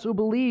towards us who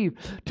believe?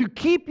 To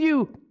keep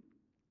you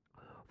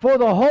for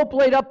the hope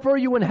laid up for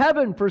you in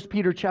heaven, 1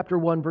 Peter chapter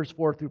 1, verse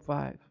 4 through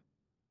 5.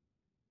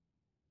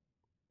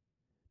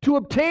 To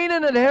obtain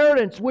an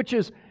inheritance which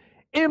is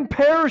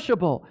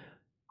imperishable,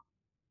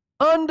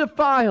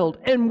 undefiled,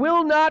 and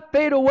will not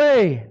fade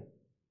away.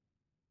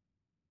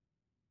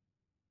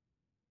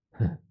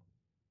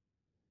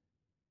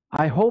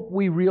 I hope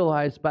we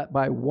realize that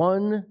by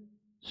one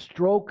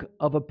stroke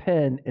of a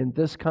pen in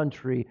this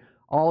country,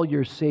 all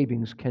your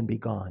savings can be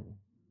gone.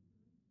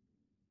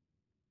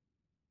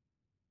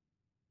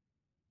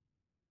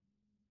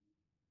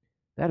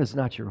 That is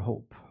not your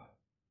hope.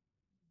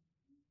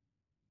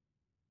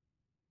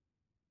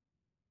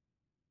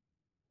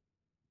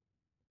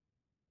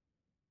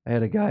 I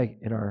had a guy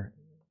in our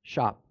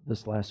shop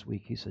this last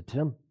week. He said,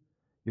 Tim,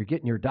 you're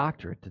getting your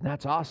doctorate, and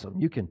that's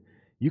awesome. You can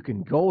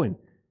go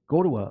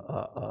to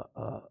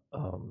a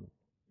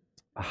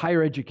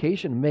higher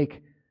education and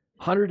make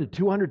 $100,000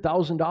 to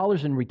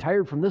 $200,000 and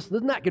retire from this.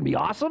 Isn't that going to be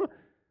awesome?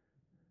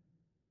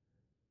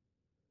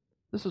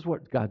 This is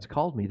what God's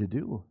called me to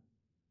do.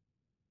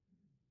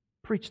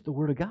 Preach the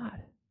Word of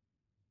God.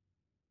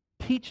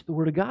 Teach the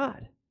Word of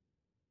God.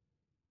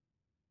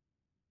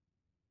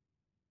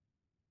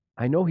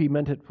 I know He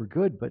meant it for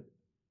good, but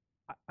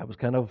I was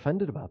kind of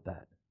offended about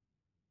that.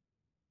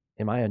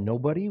 Am I a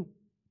nobody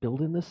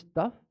building this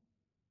stuff?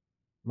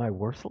 Am I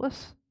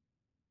worthless?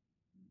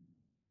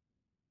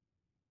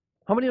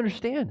 How many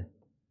understand?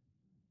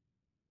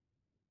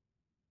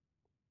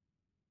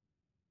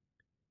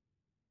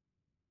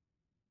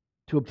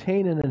 To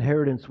obtain an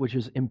inheritance which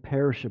is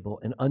imperishable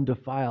and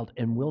undefiled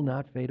and will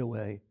not fade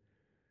away.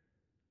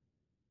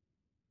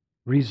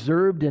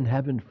 reserved in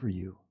heaven for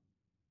you.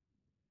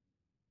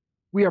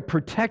 We are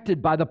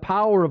protected by the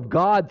power of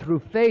God through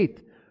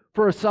faith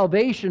for a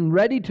salvation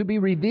ready to be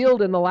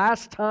revealed in the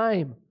last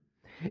time.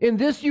 In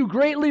this you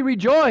greatly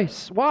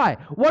rejoice. Why?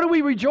 What do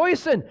we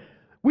rejoice in?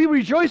 We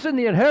rejoice in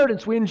the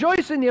inheritance. We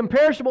rejoice in the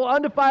imperishable,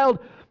 undefiled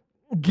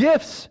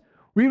gifts.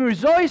 We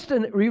rejoice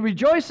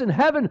in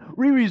heaven.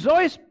 We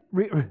rejoice.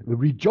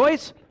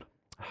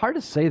 Hard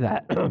to say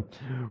that.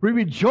 We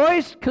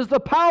rejoice because the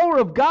power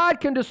of God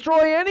can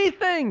destroy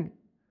anything.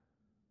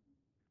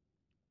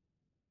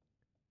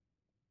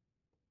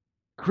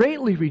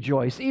 Greatly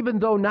rejoice, even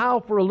though now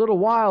for a little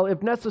while,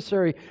 if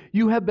necessary,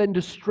 you have been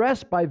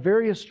distressed by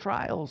various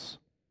trials.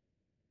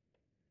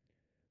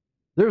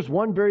 There's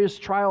one various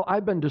trial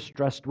I've been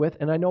distressed with,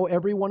 and I know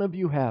every one of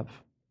you have.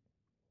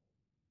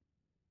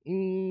 How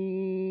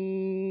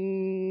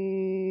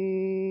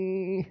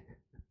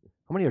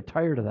many are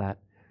tired of that?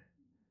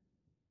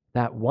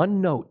 That one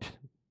note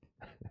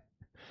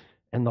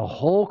and the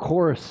whole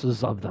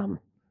choruses of them.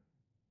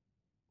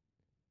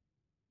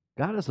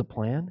 God has a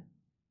plan.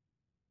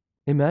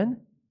 Amen?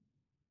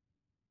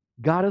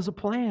 God has a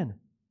plan.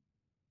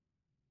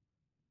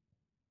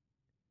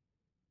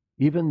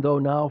 Even though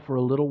now for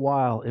a little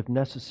while, if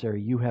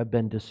necessary, you have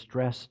been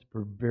distressed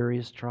for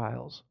various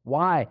trials.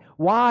 Why?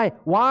 Why?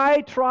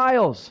 Why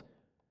trials?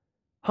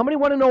 How many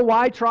want to know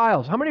why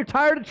trials? How many are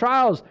tired of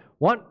trials?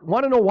 Want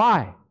to know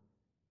why?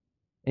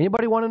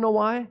 Anybody want to know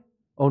why?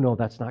 Oh no,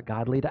 that's not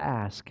godly to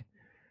ask.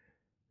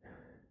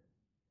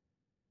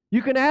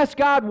 You can ask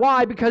God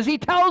why because He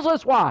tells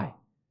us why.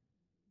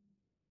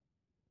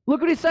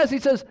 Look what He says. He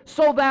says,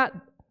 so that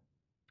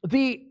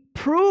the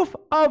proof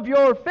of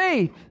your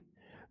faith,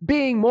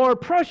 being more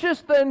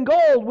precious than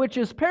gold, which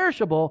is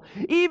perishable,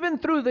 even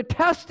through the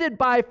tested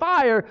by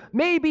fire,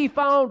 may be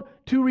found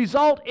to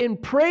result in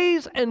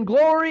praise and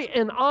glory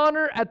and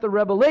honor at the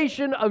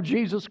revelation of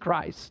Jesus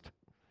Christ.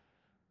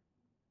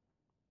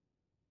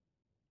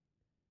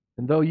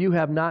 And though you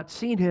have not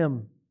seen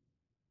Him,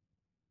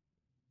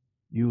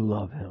 you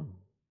love Him.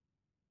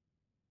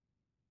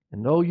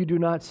 And though you do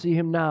not see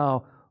Him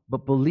now,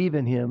 but believe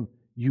in Him,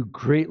 you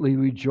greatly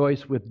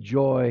rejoice with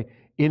joy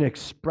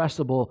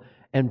inexpressible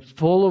and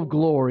full of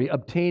glory,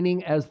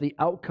 obtaining as the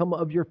outcome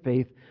of your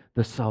faith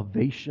the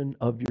salvation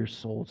of your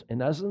souls.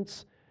 In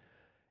essence,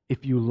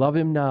 if you love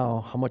Him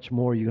now, how much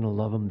more are you going to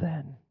love Him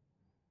then?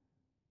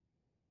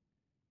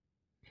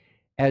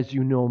 As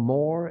you know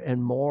more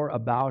and more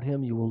about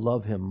Him, you will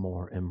love Him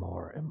more and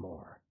more and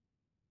more.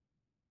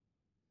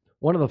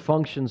 One of the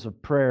functions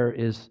of prayer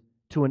is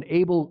to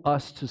enable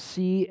us to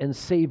see and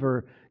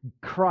savor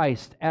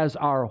Christ as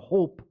our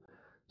hope,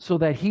 so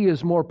that He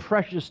is more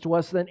precious to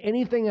us than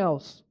anything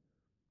else.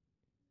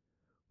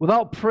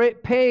 Without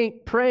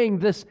praying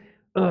this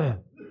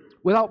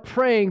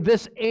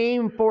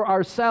aim for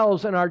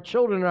ourselves and our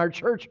children and our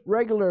church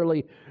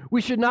regularly, we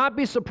should not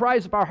be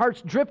surprised if our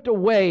hearts drift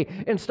away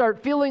and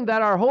start feeling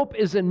that our hope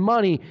is in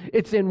money,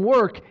 it's in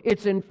work,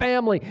 it's in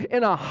family,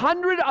 and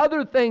 100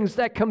 other things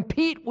that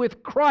compete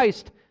with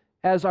Christ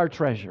as our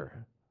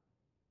treasure.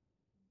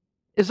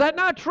 Is that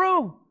not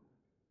true?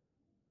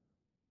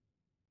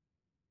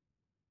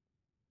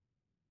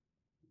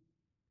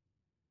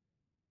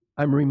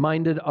 I'm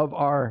reminded of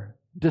our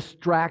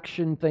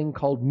distraction thing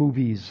called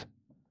movies.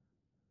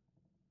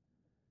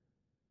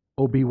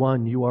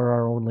 Obi-Wan, you are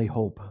our only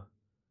hope.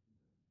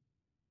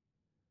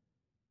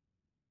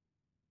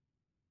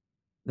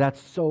 That's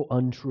so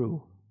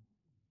untrue.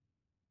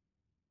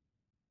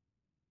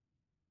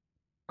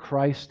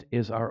 Christ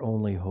is our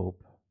only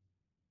hope,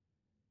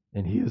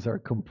 and He is our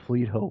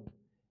complete hope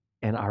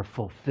and our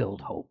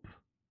fulfilled hope.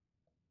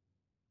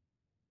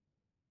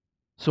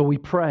 So we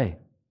pray.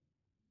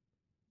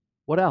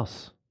 What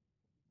else?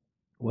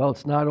 Well,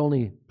 it's not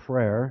only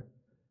prayer,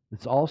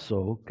 it's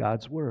also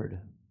God's Word.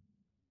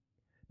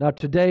 Now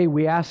today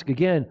we ask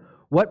again,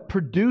 what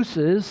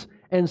produces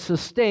and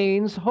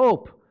sustains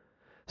hope?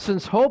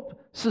 Since hope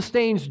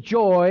sustains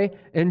joy,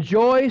 and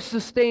joy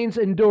sustains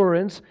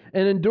endurance,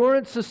 and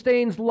endurance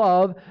sustains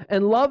love,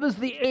 and love is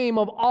the aim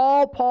of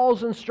all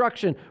Paul's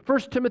instruction. 1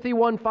 Timothy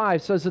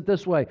 1:5 says it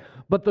this way,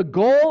 but the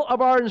goal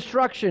of our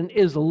instruction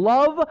is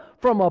love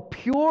from a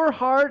pure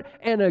heart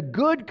and a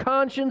good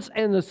conscience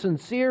and a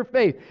sincere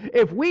faith.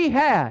 If we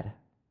had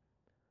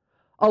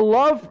a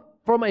love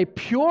from a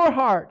pure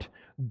heart,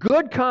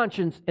 good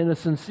conscience, and a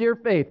sincere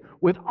faith,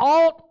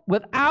 without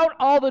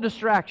all the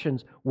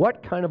distractions,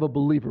 what kind of a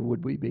believer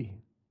would we be?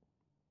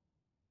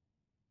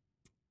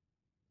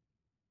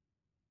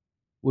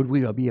 Would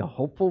we be a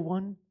hopeful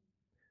one?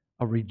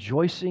 A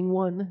rejoicing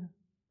one?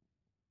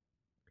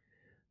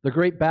 The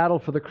great battle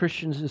for the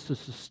Christians is to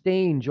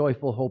sustain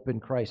joyful hope in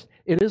Christ.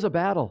 It is a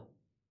battle.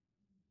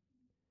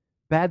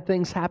 Bad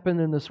things happen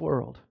in this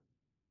world.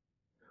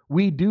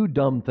 We do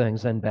dumb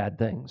things and bad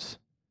things.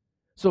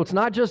 So it's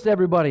not just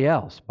everybody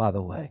else, by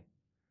the way.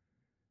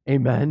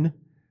 Amen.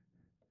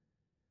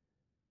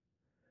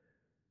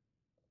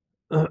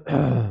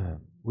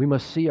 We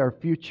must see our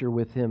future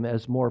with Him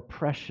as more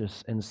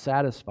precious and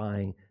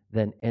satisfying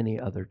than any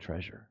other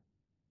treasure.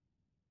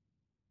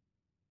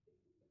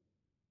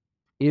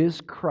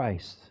 Is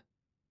Christ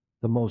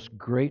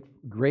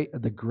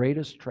the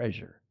greatest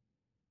treasure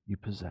you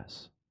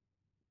possess?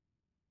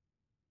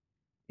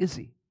 Is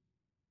He?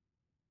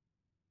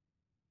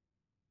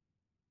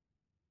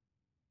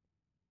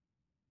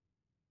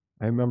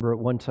 I remember at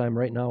one time,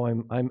 right now,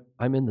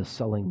 I'm in the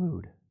selling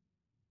mood.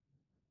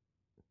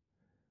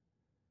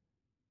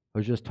 I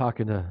was just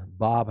talking to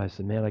Bob. I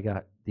said, man, I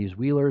got these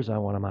wheelers. I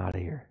want them out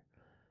of here.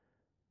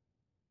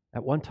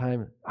 At one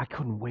time, I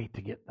couldn't wait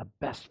to get the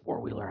best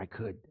four-wheeler I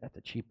could at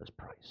the cheapest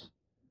price.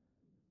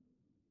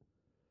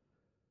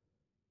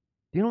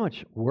 Do you know how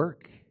much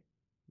work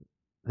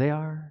they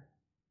are?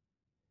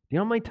 Do you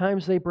know how many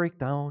times they break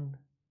down?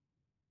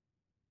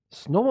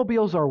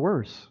 Snowmobiles are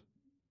worse.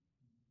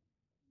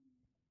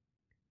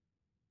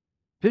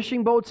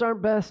 Fishing boats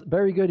aren't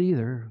very good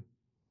either.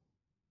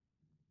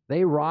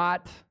 They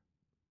rot.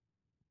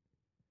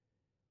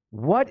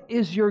 What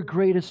is your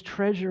greatest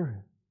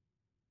treasure?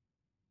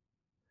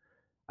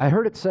 I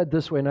heard it said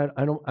this way, and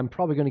I'm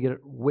probably going to get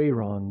it way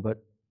wrong,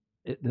 but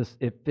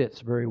it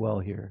fits very well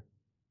here.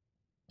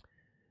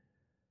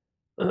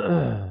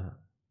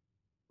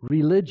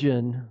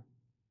 Religion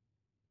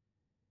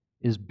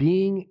is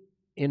being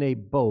in a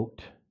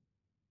boat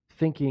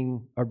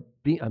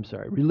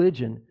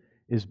religion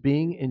is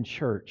being in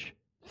church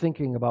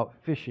thinking about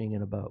fishing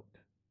in a boat.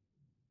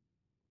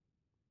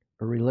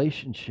 A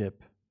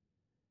relationship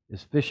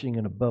is fishing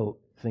in a boat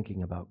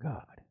thinking about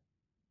God.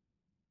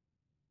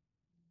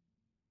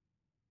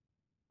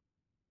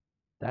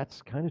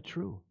 That's kind of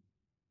true.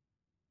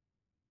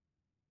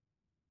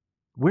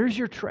 Where's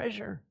your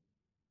treasure?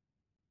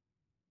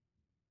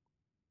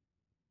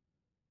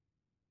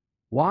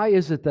 Why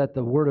is it that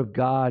the Word of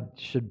God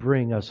should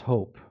bring us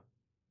hope?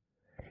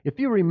 If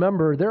you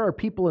remember, there are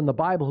people in the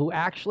Bible who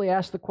actually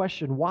ask the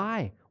question,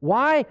 why?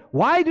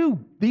 Why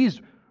do these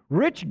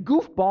rich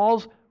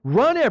goofballs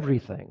run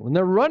everything when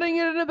they're running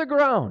it into the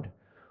ground?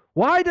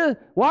 Why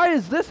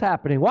is this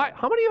happening? Why?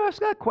 How many of you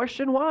ask that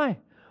question? Why?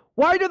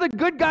 Why do the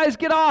good guys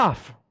get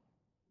off?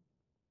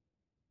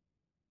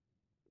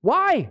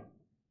 Why?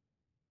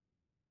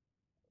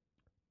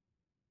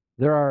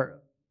 There are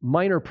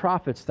minor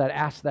prophets that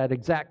ask that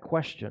exact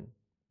question.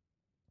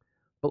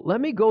 But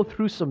let me go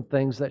through some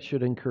things that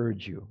should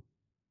encourage you.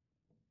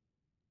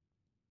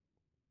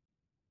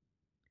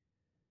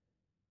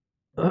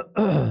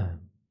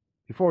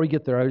 Before we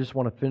get there, I just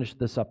want to finish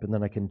this up and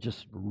then I can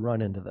just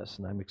run into this,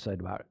 and I'm excited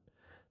about it.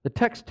 The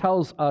text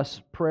tells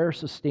us prayer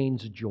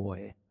sustains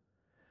joy.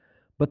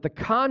 But the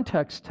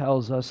context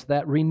tells us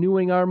that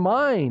renewing our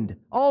mind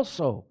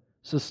also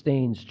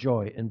sustains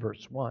joy in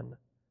verse 1.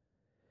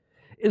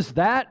 Is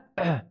that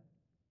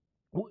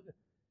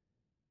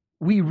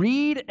we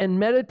read and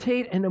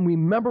meditate and then we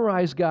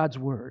memorize God's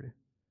Word.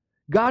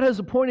 God has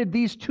appointed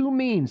these two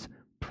means,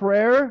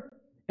 prayer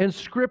and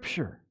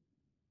Scripture,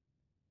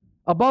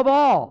 above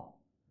all,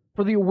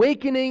 for the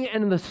awakening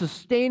and the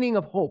sustaining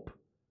of hope.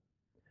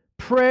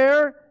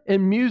 Prayer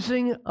and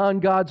musing on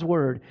God's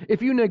Word.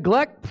 If you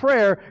neglect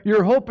prayer,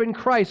 your hope in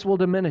Christ will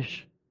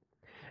diminish.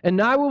 And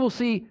now we will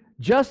see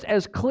just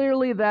as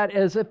clearly that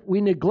as if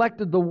we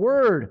neglected the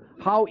Word,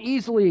 how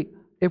easily,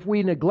 if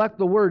we neglect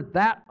the Word,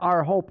 that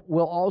our hope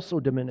will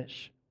also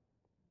diminish.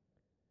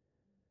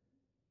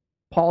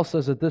 Paul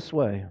says it this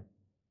way.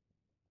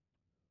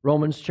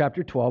 Romans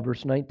chapter 12,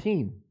 verse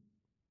 19.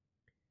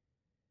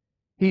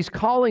 He's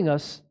calling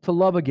us to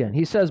love again.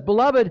 He says,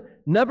 "Beloved,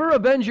 never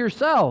avenge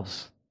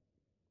yourselves."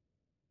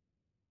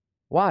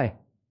 Why?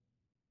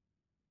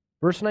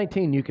 Verse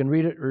 19, you can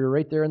read it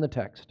right there in the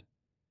text.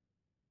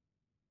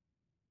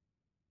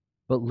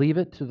 But leave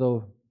it to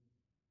the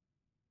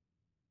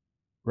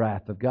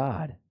wrath of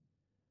God.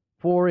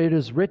 For it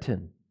is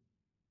written,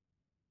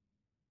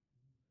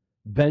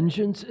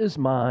 "Vengeance is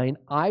mine,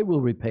 I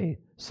will repay,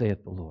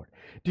 saith the Lord."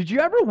 Did you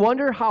ever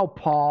wonder how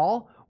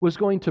Paul was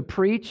going to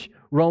preach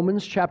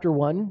Romans chapter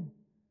 1?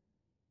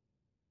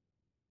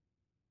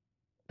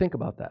 Think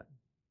about that.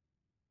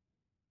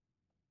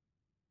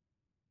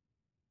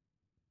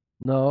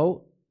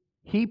 No,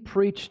 he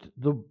preached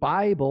the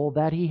Bible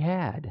that he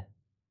had.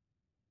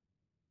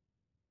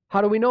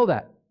 How do we know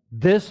that?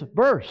 This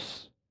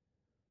verse.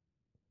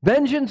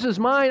 "Vengeance is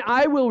mine,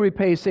 I will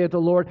repay, saith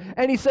the Lord."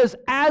 And he says,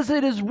 as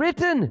it is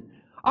written.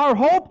 Our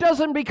hope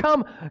doesn't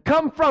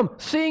come from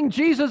seeing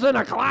Jesus in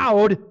a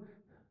cloud.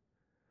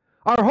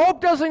 Our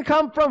hope doesn't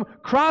come from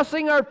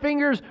crossing our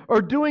fingers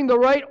or doing the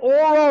right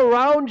aura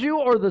around you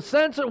or the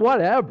sense of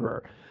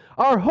whatever.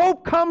 Our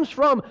hope comes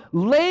from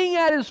laying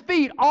at His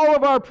feet all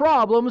of our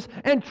problems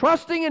and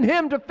trusting in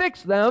Him to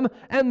fix them,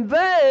 and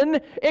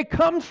then it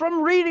comes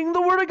from reading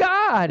the Word of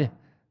God.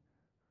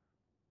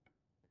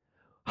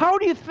 How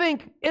do you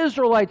think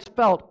Israelites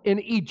felt in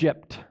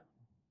Egypt?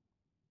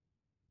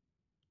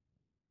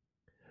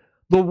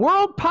 The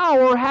world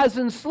power has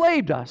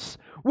enslaved us.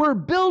 We're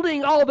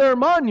building all their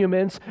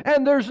monuments,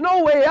 and there's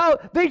no way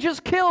out. They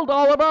just killed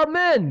all of our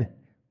men.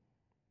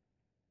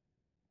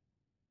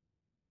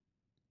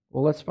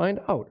 Well, let's find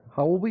out.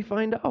 How will we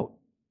find out?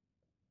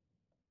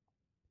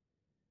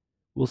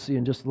 We'll see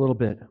in just a little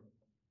bit.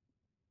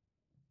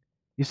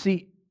 You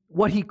see,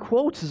 what he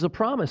quotes is a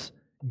promise.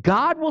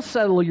 God will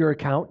settle your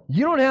account.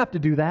 You don't have to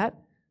do that.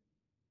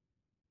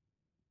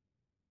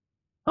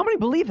 How many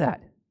believe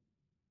that?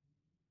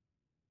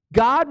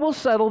 God will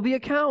settle the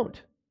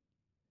account.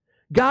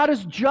 God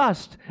is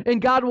just,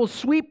 and God will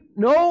sweep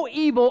no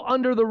evil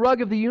under the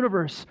rug of the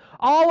universe.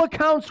 All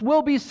accounts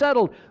will be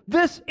settled.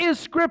 This is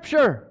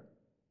Scripture.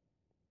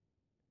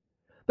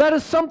 That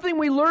is something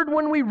we learn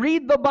when we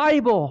read the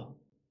Bible.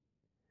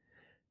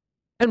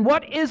 And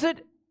what is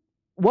it?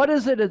 What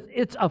is it?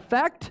 Its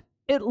effect?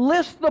 It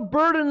lifts the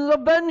burdens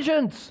of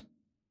vengeance.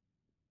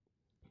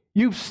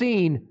 You've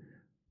seen,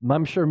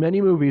 I'm sure,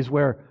 many movies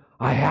where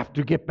I have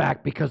to get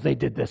back because they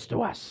did this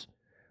to us.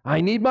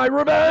 I need my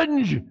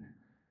revenge.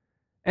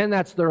 And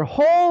that's their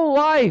whole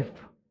life.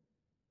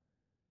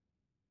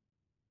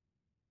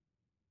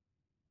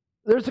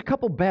 There's a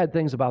couple bad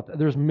things about that.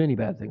 There's many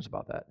bad things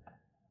about that.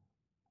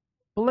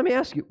 But let me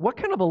ask you, what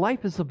kind of a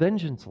life is a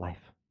vengeance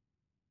life?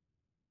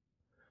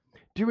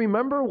 Do you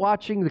remember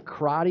watching the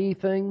karate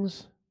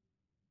things?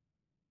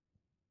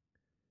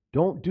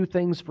 Don't do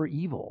things for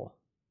evil.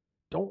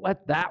 Don't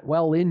let that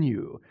well in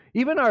you.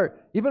 Even our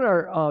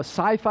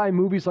sci-fi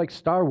movies like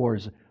Star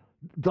Wars,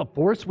 the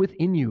force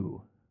within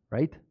you,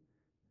 right?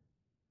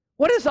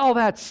 What is all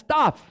that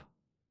stuff?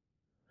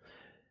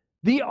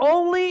 The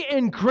only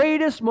and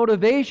greatest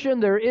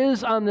motivation there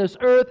is on this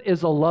earth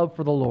is a love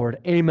for the Lord.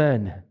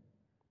 Amen.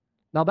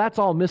 Now that's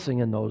all missing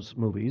in those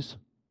movies.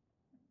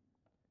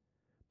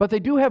 But they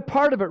do have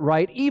part of it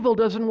right. Evil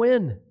doesn't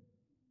win.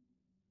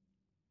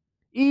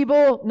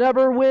 Evil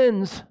never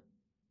wins.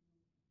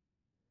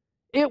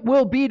 It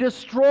will be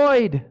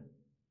destroyed.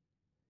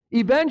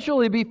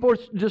 Eventually be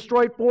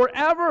destroyed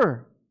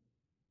forever.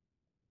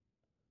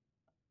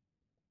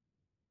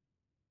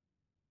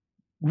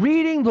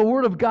 Reading the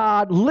Word of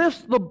God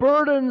lifts the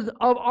burdens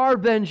of our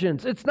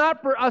vengeance. It's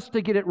not for us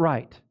to get it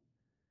right,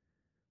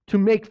 to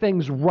make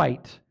things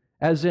right,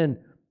 as in,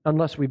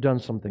 unless we've done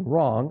something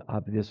wrong,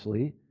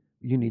 obviously,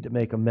 you need to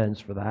make amends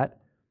for that.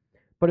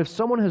 But if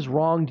someone has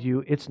wronged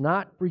you, it's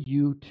not for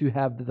you to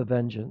have the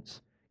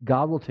vengeance.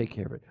 God will take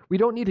care of it. We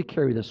don't need to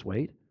carry this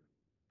weight.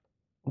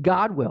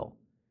 God will.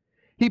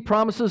 He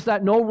promises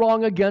that no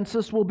wrong against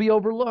us will be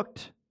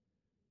overlooked.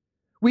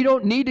 We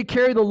don't need to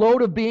carry the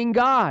load of being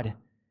God.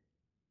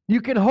 You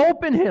can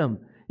hope in Him.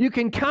 You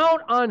can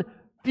count on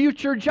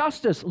future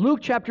justice. Luke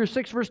chapter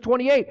 6, verse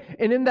 28.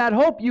 And in that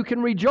hope you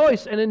can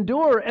rejoice and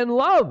endure and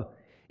love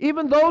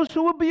even those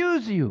who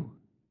abuse you.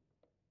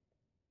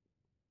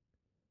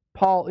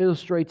 Paul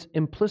illustrates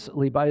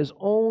implicitly by his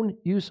own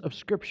use of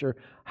Scripture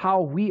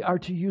how we are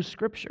to use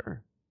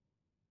Scripture.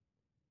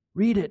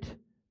 Read it,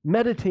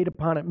 meditate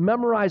upon it,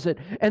 memorize it,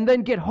 and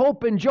then get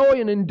hope and joy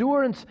and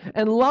endurance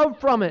and love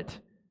from it.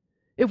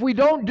 If we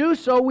don't do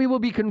so, we will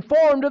be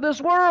conformed to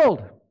this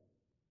world.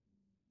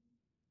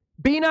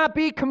 Be not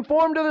be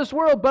conformed to this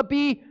world, but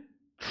be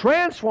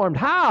transformed.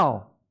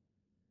 How?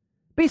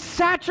 Be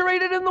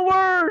saturated in the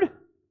Word.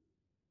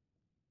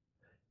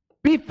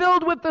 Be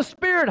filled with the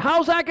Spirit.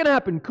 How's that going to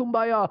happen?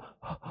 Kumbaya.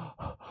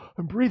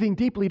 I'm breathing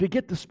deeply to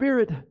get the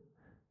Spirit.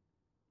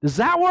 Does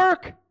that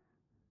work?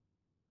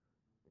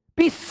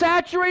 Be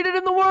saturated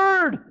in the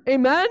Word.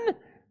 Amen?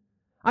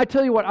 I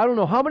tell you what, I don't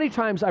know how many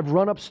times I've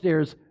run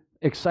upstairs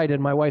excited.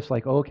 My wife's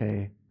like,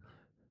 okay,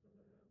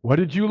 what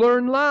did you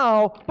learn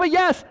now? But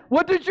yes,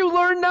 what did you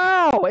learn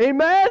now?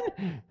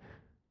 Amen?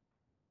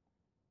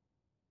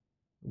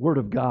 Word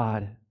of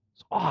God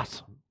is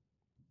awesome.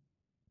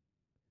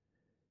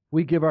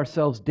 We give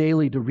ourselves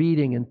daily to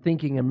reading and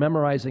thinking and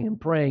memorizing and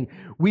praying.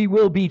 We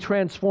will be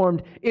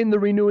transformed in the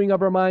renewing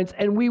of our minds,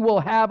 and we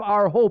will have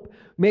our hope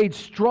made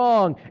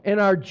strong and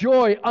our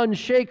joy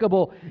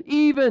unshakable,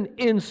 even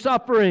in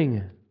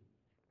suffering.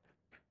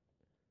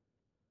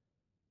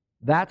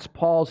 That's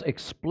Paul's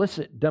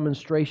explicit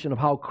demonstration of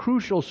how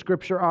crucial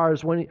Scripture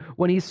is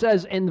when he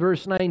says in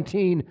verse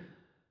 19,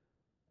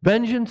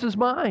 vengeance is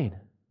mine.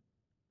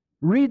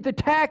 Read the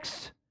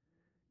text.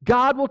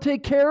 God will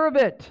take care of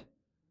it.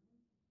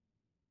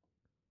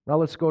 Now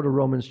let's go to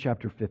Romans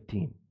chapter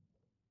 15.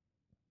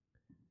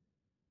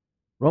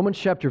 Romans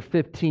chapter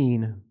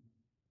 15,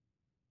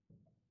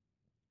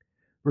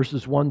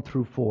 verses 1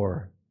 through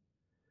 4.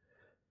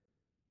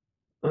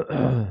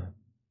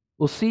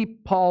 We'll see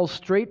Paul's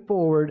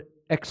straightforward,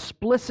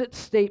 explicit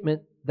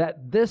statement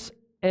that this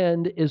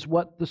end is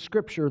what the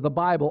Scripture, the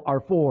Bible, are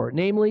for,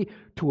 namely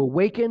to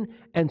awaken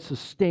and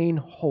sustain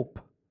hope.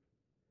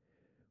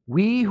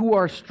 We who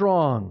are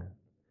strong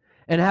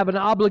and have an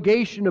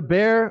obligation to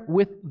bear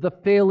with the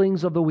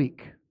failings of the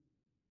weak,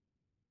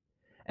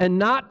 and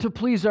not to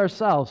please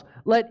ourselves.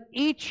 Let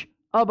each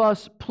of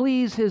us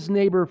please his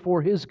neighbor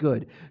for his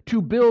good,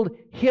 to build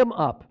him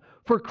up.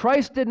 For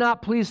Christ did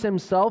not please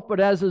himself, but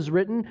as is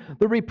written,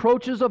 the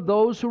reproaches of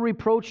those who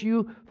reproach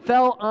you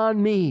fell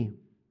on me.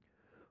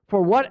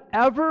 For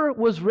whatever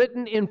was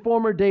written in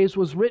former days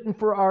was written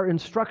for our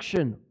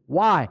instruction.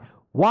 Why?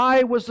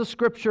 Why was the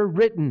Scripture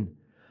written?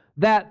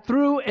 That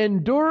through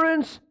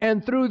endurance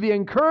and through the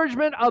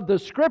encouragement of the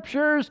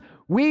Scriptures,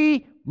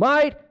 we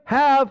might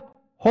have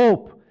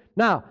hope.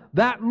 Now,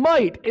 that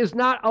might is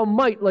not a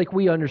might like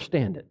we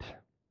understand it.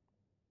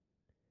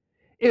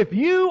 If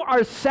you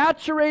are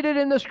saturated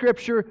in the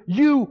Scripture,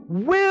 you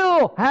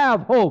will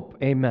have hope.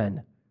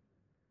 Amen.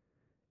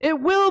 It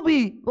will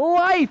be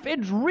life.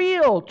 It's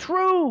real,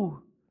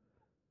 true.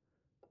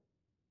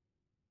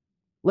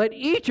 Let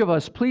each of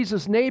us please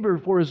his neighbor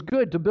for his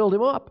good, to build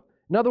him up.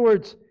 In other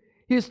words,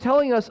 he is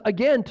telling us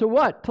again to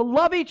what? To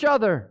love each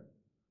other.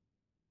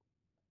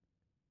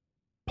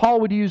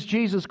 Paul would use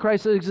Jesus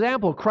Christ as an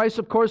example. Christ,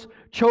 of course,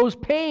 chose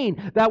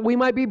pain that we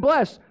might be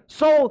blessed.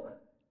 So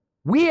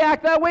we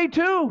act that way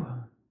too.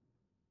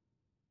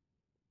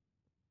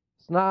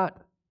 It's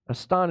not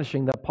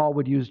astonishing that Paul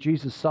would use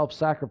Jesus'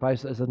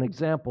 self-sacrifice as an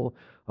example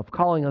of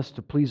calling us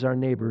to please our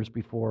neighbors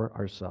before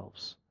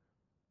ourselves.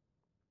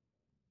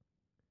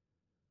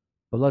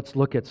 But let's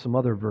look at some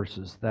other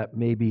verses that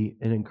may be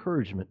an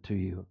encouragement to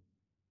you.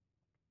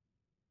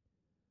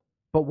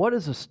 But what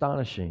is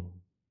astonishing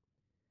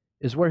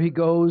is where he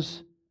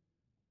goes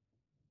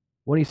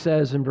when he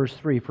says in verse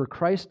 3, "For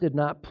Christ did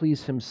not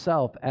please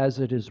himself, as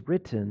it is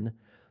written,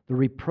 the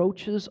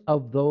reproaches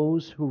of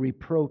those who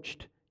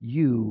reproached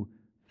you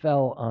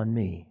fell on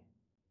me."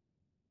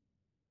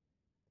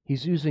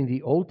 He's using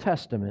the Old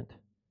Testament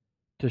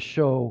to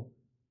show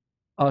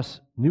us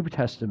New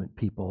Testament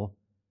people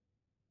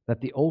that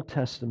the Old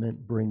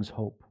Testament brings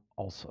hope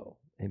also.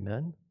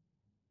 Amen?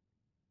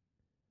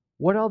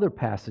 What other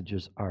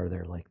passages are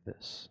there like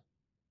this?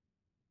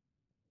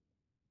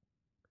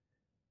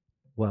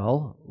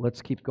 Well,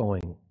 let's keep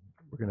going.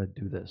 We're going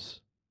to do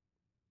this.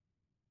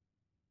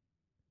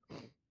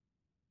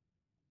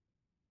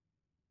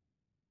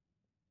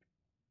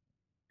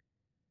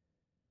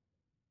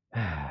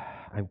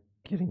 I'm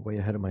getting way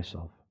ahead of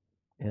myself,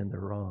 and they're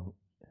wrong.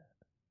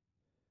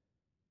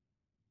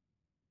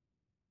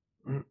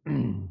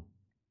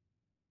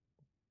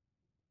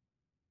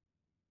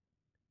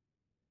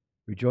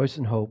 Rejoice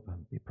in hope,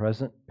 be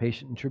present,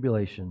 patient in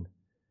tribulation.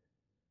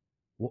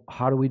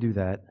 How do we do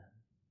that?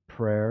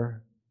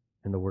 Prayer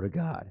and the Word of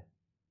God.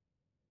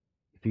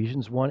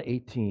 Ephesians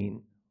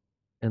 1:18,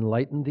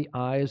 enlighten the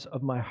eyes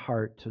of my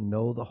heart to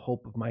know the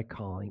hope of my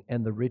calling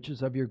and the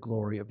riches of your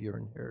glory of your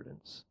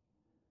inheritance.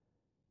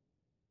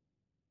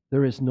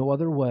 There is no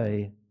other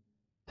way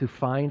to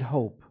find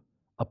hope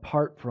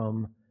apart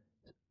from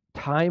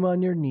time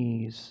on your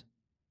knees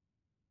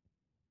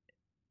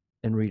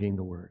and reading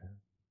the Word.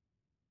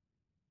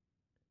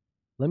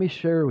 Let me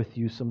share with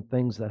you some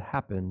things that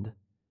happened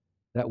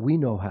that we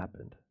know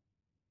happened.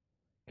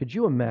 Could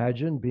you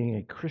imagine being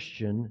a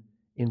Christian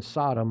in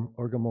Sodom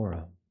or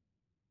Gomorrah?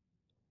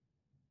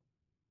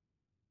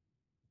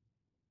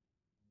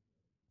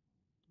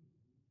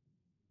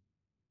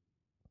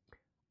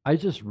 I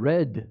just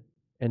read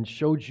and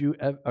showed you,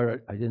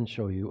 or I didn't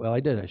show you, well,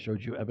 I did. I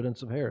showed you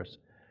evidence of Harris.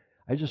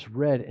 I just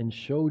read and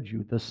showed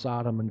you the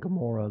Sodom and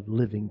Gomorrah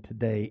living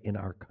today in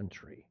our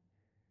country.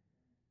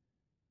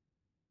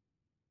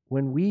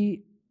 When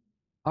we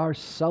are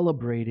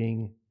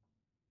celebrating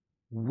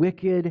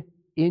wicked,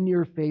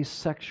 in-your-face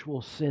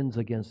sexual sins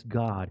against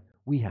God,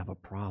 we have a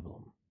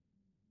problem.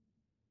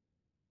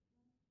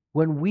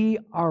 When we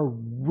are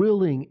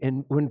willing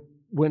and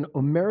when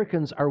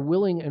Americans are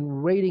willing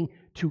and ready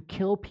to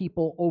kill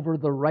people over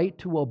the right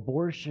to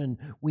abortion,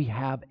 we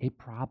have a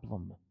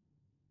problem.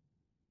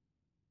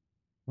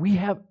 We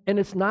have, and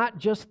it's not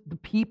just the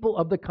people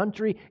of the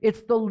country,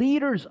 it's the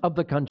leaders of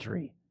the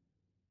country.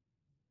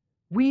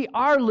 We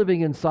are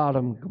living in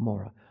Sodom and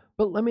Gomorrah.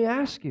 But let me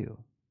ask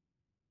you,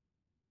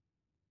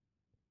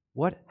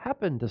 what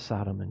happened to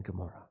Sodom and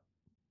Gomorrah?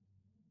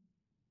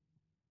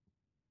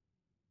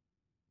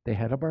 They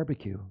had a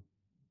barbecue.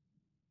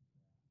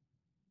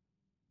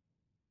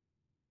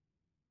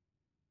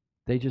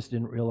 They just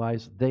didn't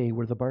realize they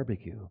were the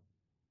barbecue.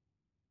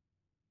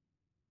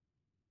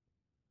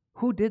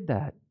 Who did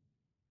that?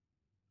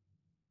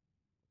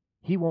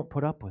 He won't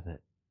put up with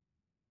it.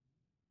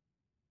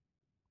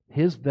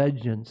 His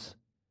vengeance.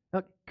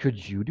 Now,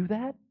 could you do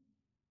that?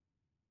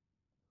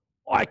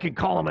 Oh, I could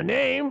call him a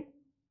name.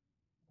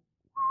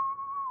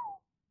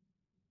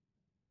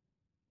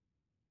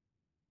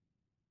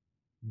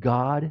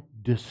 God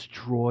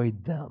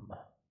destroyed them.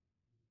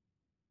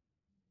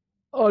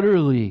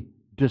 Utterly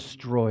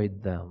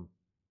destroyed them.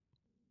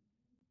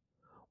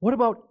 What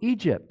about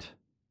Egypt?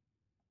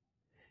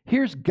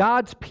 Here's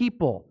God's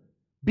people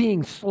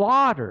being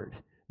slaughtered,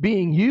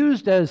 being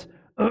used as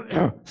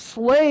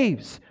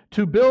slaves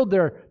to build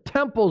their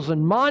temples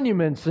and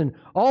monuments and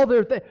all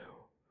their things.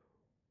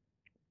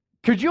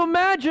 Could you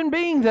imagine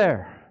being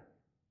there?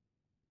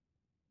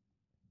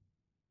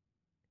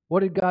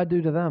 What did God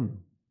do to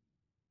them?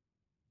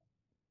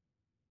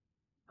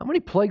 How many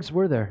plagues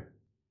were there?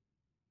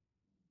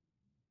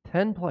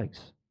 10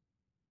 plagues.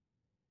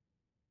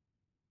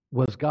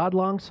 Was God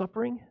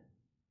long-suffering?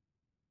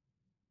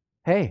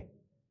 Hey,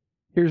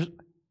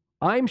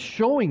 I'm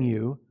showing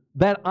you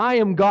that I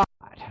am God.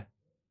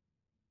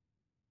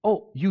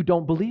 Oh, you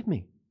don't believe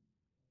me?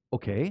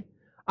 Okay.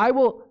 I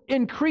will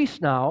increase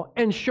now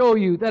and show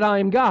you that I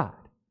am God.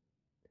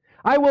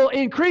 I will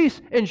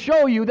increase and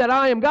show you that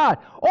I am God.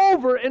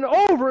 Over and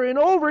over and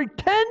over,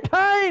 10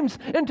 times,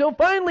 until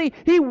finally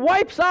he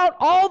wipes out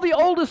all the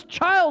oldest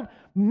child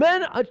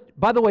men.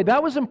 By the way,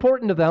 that was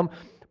important to them.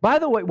 By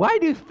the way, why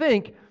do you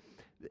think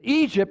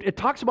Egypt, it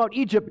talks about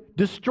Egypt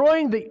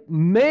destroying the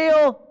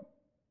male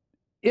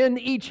in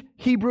each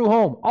Hebrew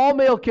home? All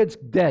male kids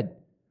dead.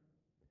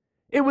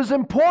 It was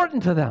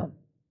important to them.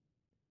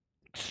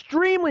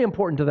 Extremely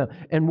important to them.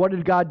 And what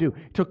did God do?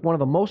 He took one of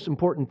the most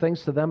important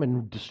things to them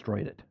and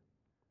destroyed it.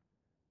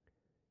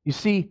 You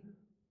see,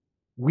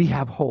 we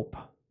have hope.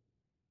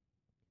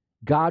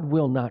 God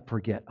will not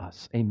forget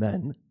us.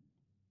 Amen.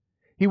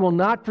 He will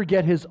not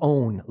forget his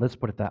own. Let's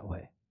put it that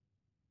way.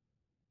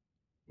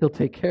 He'll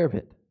take care of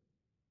it.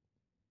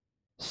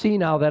 See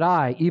now that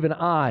I, even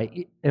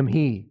I, am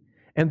he.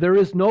 And there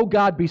is no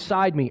God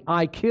beside me.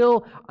 I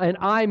kill and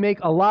I make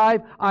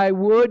alive. I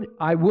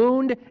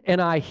wound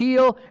and I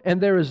heal.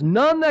 And there is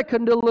none that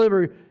can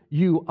deliver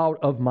you out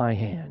of my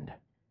hand.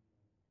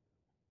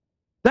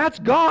 That's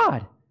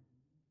God.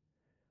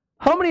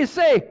 How many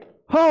say,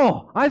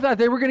 oh, I thought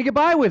they were going to get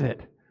by with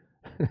it?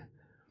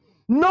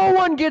 No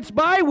one gets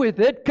by with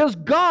it because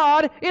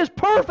God is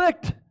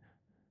perfect.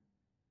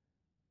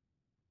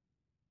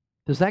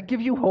 Does that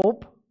give you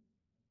hope?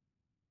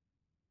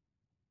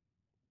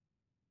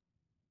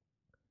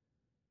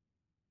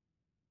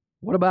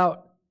 What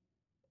about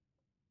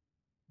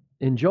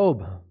in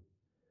Job?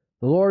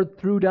 The Lord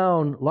threw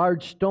down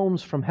large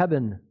stones from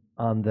heaven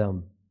on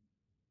them.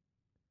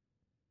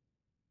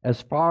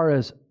 As far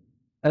as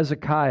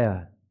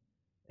Hezekiah,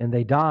 and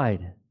they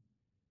died.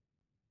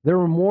 There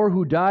were more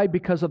who died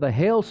because of the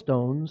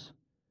hailstones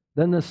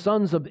than the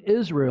sons of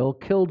Israel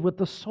killed with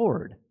the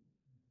sword.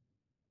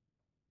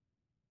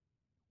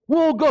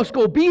 We'll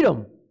go beat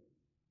them.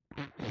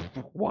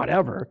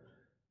 Whatever.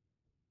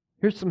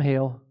 Here's some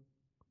hail.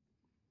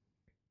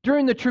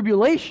 During the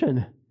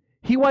tribulation,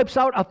 he wipes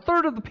out a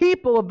third of the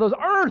people of the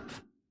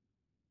earth.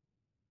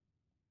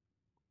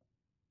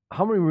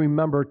 How many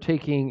remember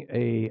taking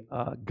a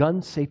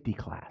gun safety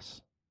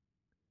class?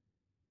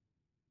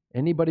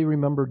 Anybody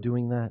remember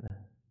doing that?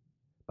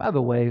 By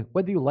the way,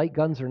 whether you like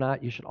guns or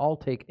not, you should all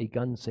take a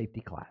gun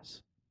safety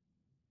class.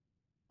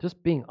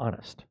 Just being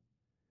honest.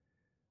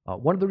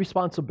 One of the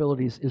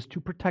responsibilities is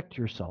to protect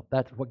yourself.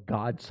 That's what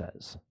God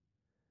says.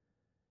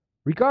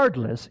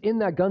 Regardless, in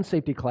that gun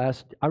safety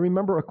class, I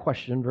remember a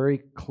question very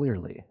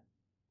clearly.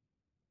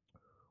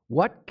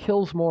 What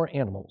kills more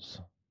animals?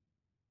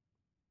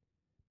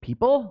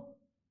 People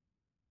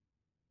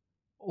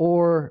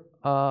or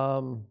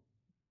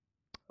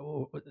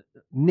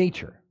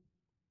nature?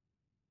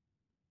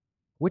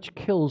 Which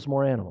kills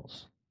more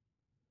animals?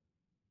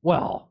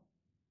 Well,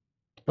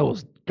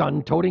 those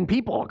gun-toting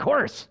people, of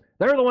course.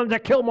 They're the ones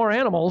that kill more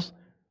animals.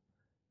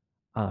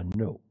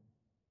 No.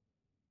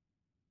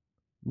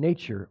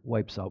 Nature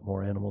wipes out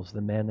more animals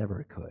than man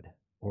ever could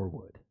or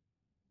would.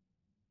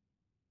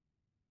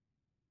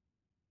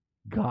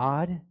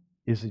 God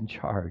is in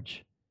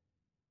charge,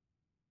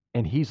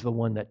 and he's the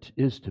one that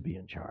is to be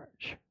in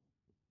charge.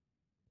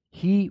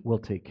 He will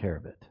take care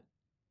of it.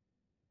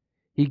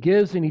 He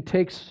gives and he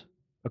takes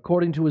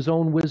according to his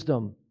own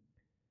wisdom,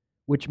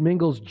 which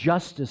mingles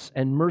justice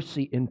and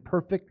mercy in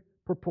perfect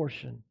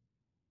proportion.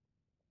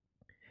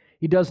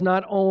 He does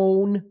not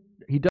owe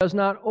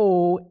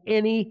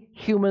any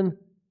human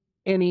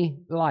any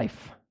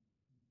life.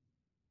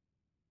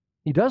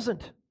 He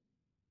doesn't.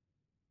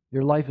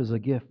 Your life is a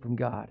gift from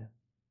God.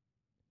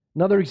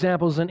 Another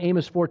example is in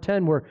Amos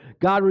 4:10, where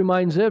God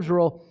reminds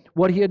Israel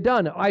what he had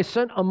done. I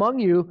sent among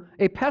you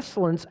a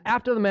pestilence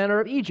after the manner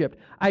of Egypt.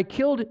 I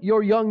killed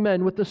your young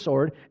men with the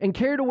sword and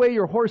carried away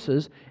your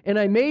horses, and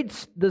I made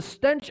the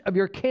stench of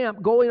your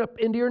camp going up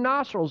into your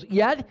nostrils.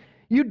 Yet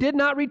you did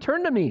not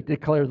return to me,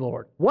 declares the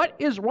Lord. What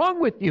is wrong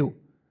with you?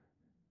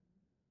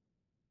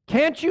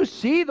 Can't you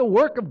see the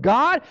work of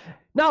God?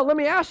 Now, let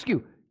me ask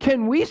you,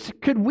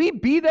 could we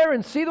be there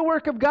and see the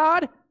work of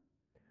God?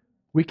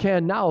 We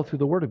can now through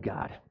the Word of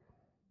God.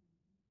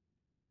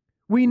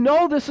 We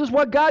know this is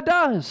what God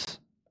does.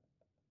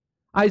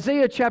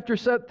 Isaiah chapter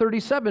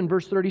 37,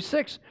 verse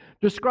 36,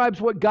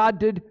 describes what God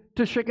did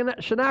to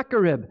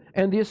Sennacherib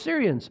and the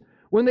Assyrians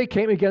when they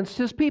came against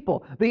his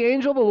people. The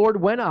angel of the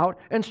Lord went out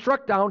and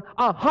struck down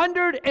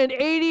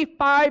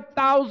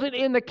 185,000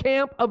 in the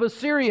camp of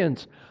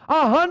Assyrians.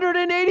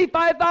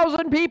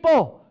 185,000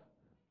 people.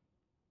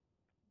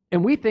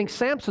 And we think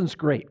Samson's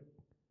great.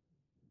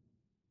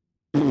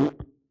 He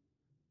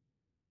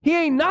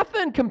ain't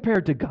nothing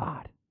compared to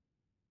God.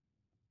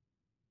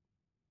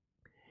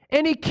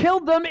 And he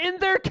killed them in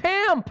their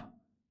camp.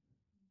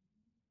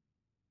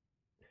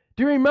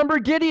 Do you remember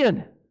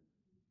Gideon?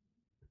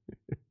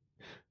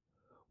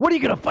 What are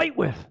you going to fight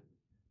with?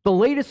 The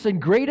latest and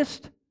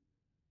greatest?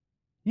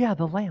 Yeah,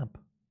 the lamp.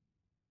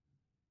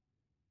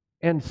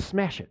 And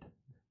smash it.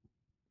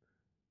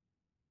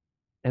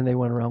 And they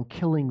went around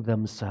killing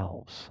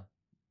themselves.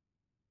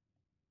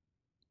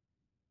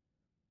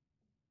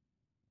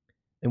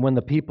 And when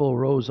the people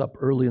rose up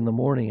early in the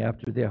morning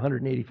after the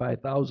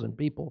 185,000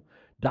 people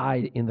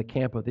died in the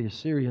camp of the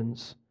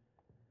Assyrians,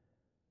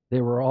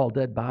 they were all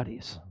dead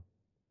bodies.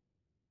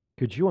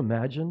 Could you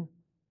imagine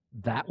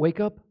that wake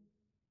up?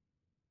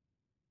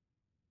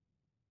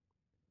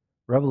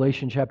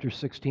 Revelation chapter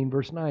 16,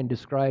 verse 9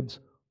 describes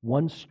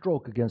one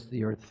stroke against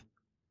the earth.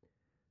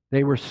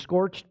 They were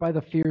scorched by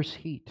the fierce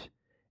heat,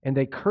 and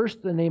they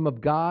cursed the name of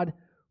God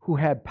who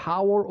had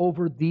power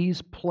over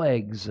these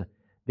plagues.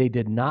 They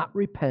did not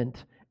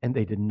repent, and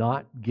they did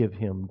not give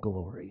him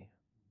glory.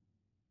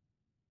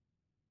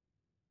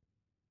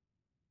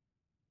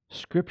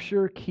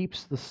 Scripture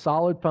keeps the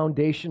solid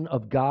foundation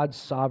of God's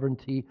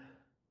sovereignty,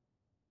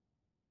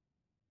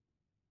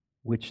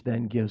 which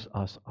then gives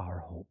us our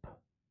hope.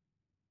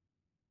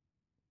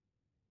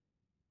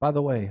 By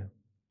the way,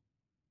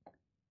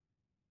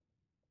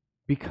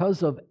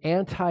 because of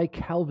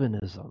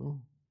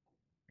anti-Calvinism,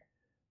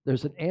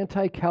 there's an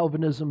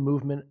anti-Calvinism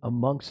movement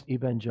amongst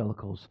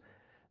evangelicals.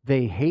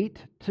 They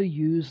hate to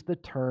use the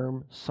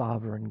term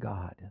sovereign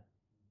God.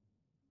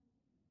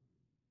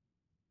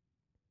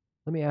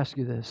 Let me ask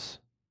you this.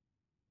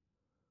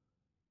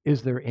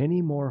 Is there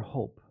any more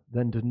hope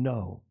than to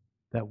know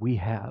that we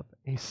have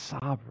a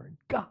sovereign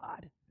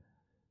God?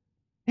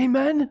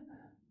 Amen?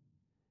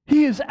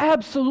 He is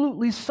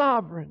absolutely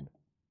sovereign.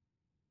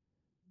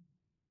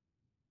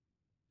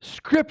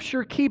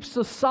 Scripture keeps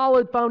the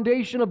solid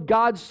foundation of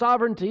God's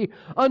sovereignty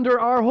under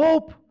our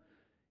hope.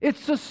 It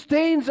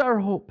sustains our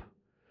hope.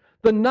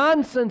 The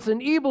nonsense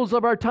and evils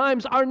of our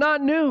times are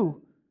not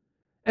new,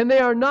 and they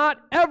are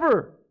not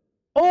ever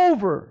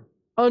over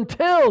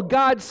until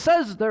God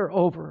says they're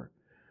over.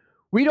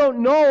 We don't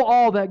know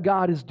all that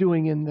God is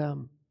doing in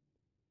them.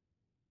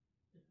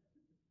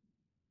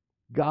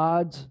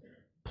 God's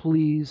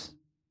please,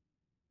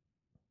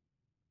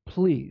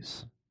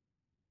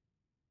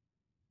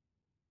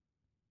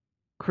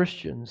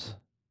 Christians,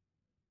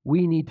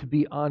 we need to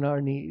be on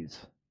our knees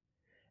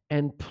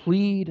and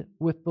plead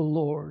with the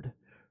Lord,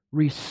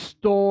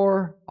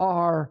 restore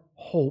our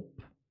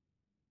hope.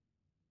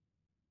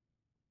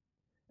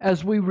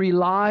 As we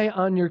rely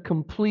on your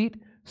complete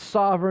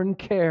sovereign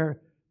care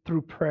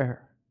through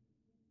prayer.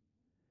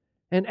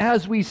 And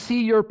as we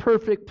see your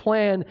perfect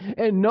plan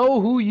and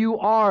know who you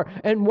are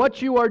and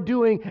what you are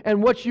doing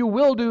and what you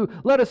will do,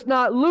 let us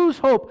not lose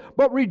hope,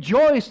 but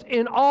rejoice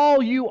in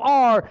all you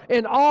are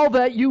and all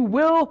that you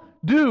will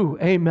do.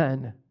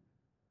 Amen.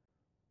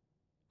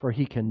 For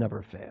he can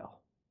never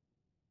fail.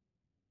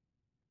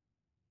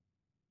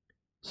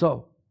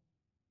 So,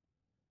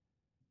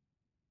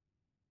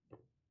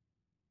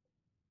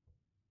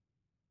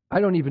 I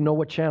don't even know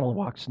what channel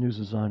Fox News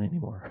is on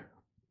anymore.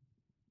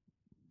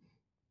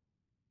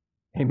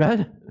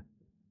 Amen?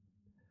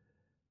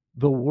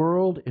 The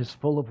world is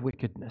full of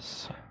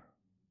wickedness.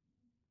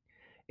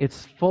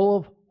 It's full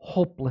of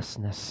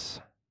hopelessness.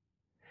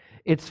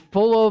 It's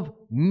full of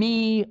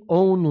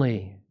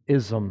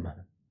me-only-ism.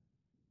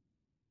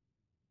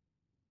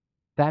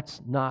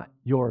 That's not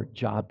your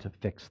job to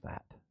fix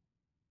that.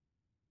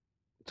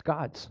 It's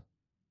God's.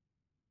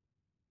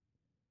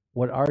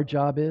 What our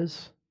job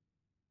is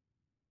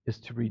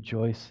to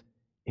rejoice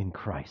in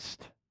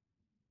Christ.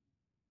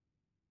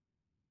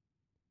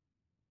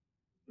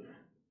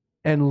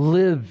 And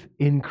live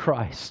in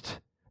Christ.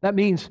 That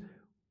means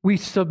we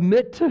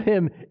submit to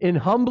Him in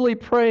humbly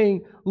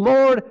praying,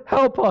 Lord,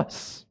 help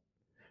us.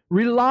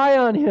 Rely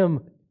on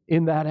Him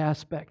in that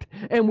aspect.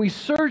 And we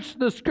search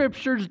the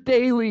Scriptures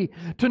daily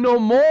to know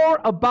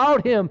more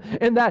about Him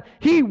and that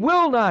He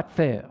will not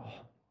fail.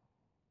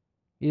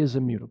 He is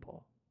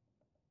immutable.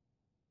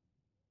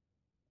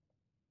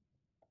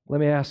 Let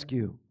me ask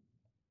you,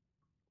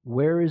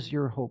 where is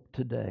your hope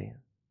today?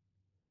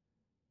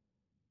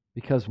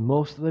 Because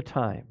most of the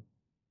time,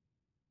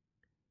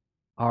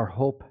 our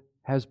hope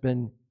has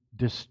been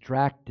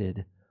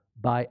distracted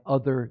by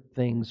other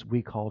things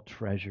we call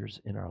treasures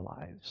in our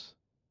lives.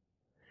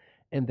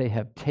 And they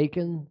have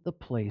taken the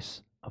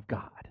place of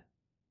God.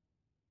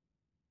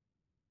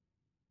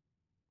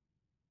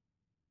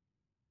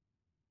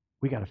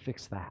 We got to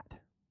fix that.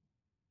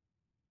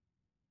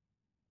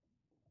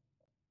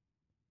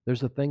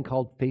 There's a thing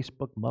called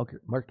Facebook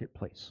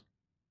Marketplace.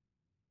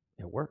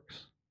 It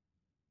works.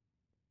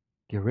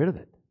 Get rid of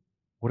it.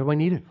 What do I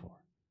need it for?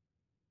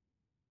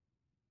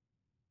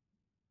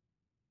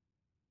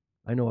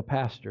 I know a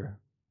pastor.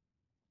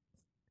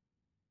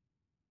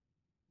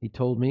 He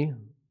told me,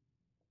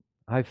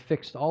 I've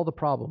fixed all the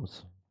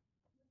problems.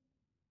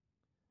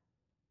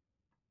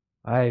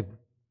 I've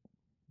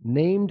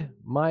named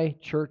my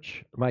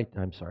church,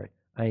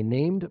 I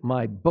named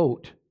my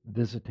boat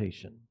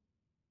Visitation.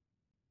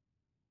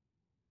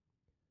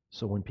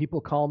 So when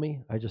people call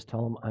me, I just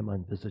tell them I'm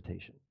on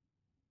visitation.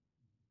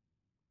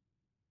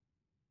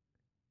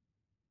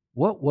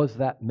 What was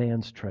that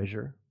man's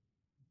treasure?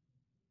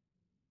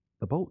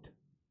 The boat.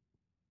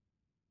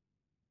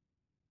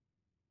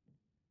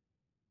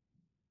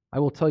 I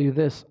will tell you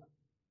this,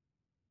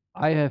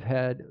 I have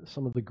had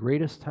some of the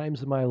greatest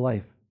times of my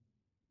life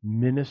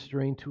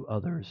ministering to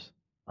others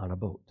on a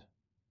boat.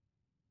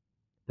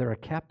 They're a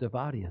captive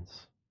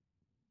audience.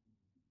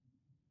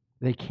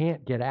 They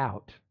can't get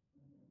out.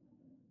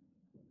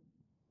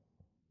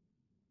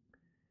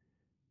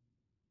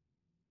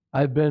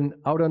 I've been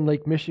out on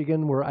Lake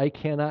Michigan where I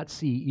cannot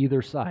see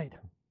either side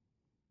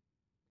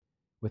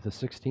with a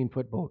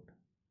 16-foot boat.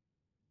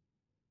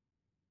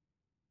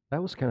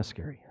 That was kind of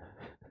scary.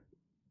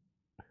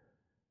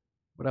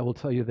 But I will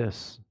tell you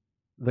this,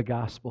 the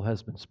gospel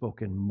has been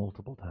spoken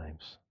multiple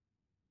times.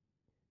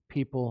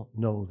 People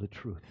know the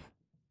truth.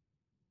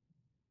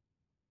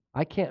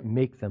 I can't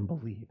make them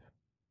believe,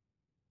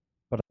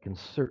 but I can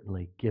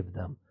certainly give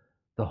them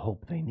the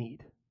hope they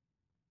need.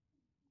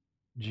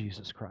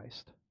 Jesus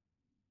Christ.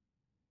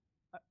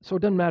 So it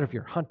doesn't matter if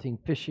you're hunting,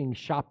 fishing,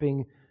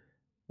 shopping,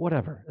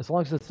 whatever, as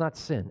long as it's not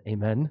sin.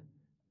 Amen?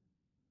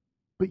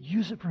 But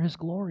use it for His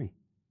glory.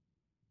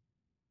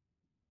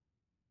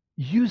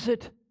 Use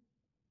it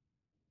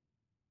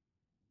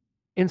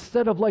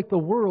instead of like the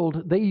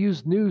world, they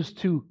use news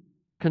to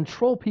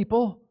control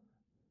people.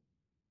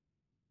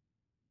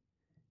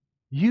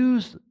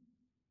 Use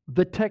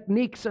the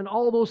techniques and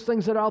all those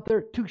things that are out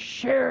there to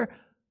share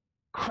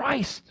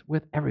Christ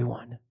with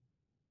everyone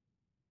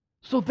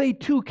so they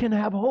too can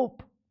have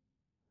hope.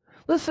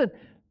 Listen,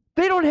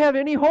 they don't have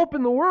any hope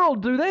in the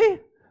world, do they?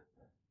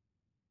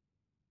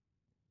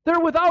 They're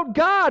without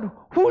God.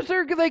 Who's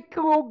there they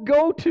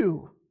go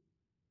to?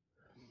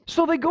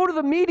 So they go to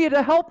the media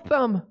to help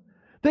them.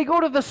 They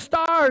go to the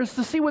stars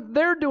to see what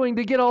they're doing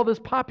to get all this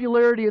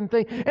popularity and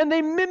thing, and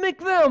they mimic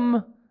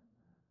them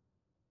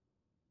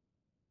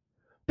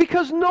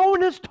because no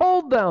one has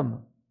told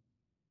them.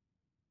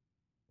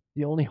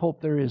 The only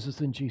hope there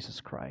is in Jesus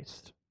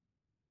Christ.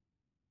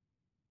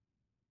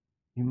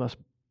 You must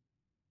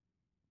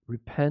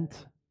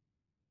repent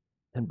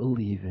and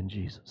believe in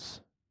Jesus.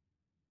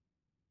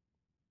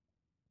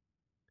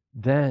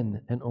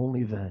 Then and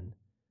only then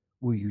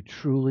will you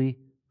truly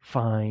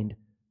find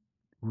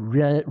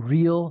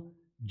real,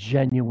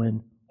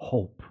 genuine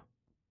hope.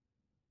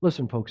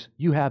 Listen, folks,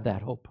 you have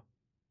that hope.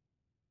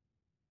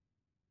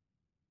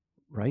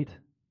 Right?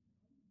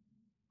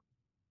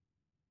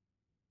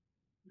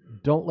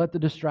 Don't let the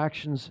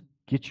distractions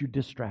get you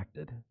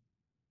distracted.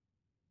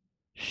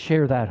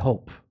 Share that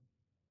hope.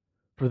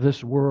 For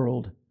this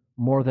world,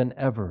 more than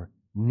ever,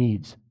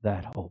 needs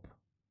that hope.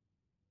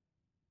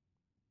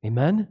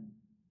 Amen?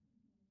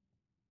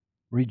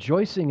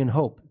 Rejoicing in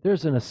hope.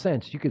 There's, in a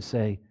sense, you could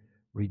say,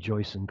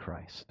 rejoice in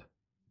Christ.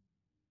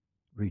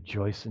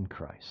 Rejoice in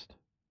Christ.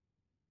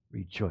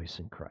 Rejoice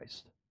in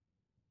Christ.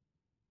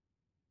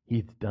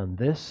 He's done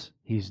this.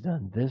 He's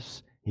done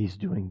this. He's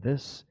doing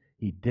this.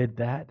 He did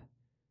that.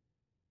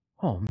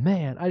 Oh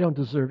man, I don't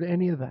deserve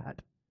any of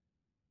that.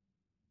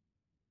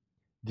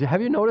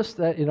 Have you noticed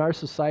that in our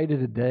society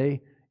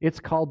today, it's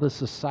called the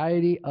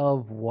society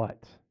of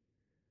what?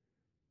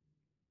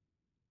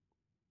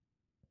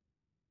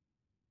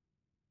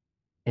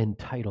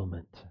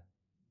 Entitlement.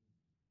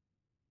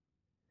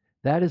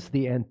 That is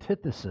the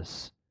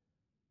antithesis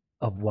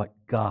of what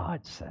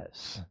God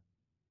says.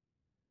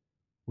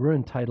 We're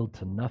entitled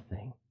to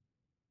nothing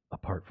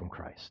apart from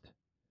Christ.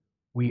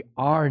 We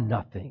are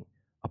nothing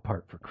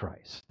apart from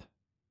Christ.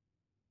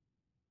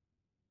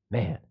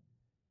 Man,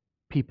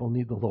 people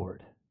need the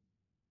Lord,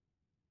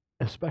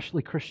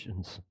 especially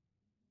Christians,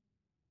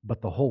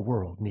 but the whole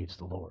world needs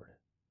the Lord.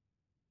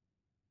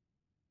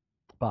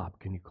 Bob,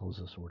 can you close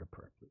this word of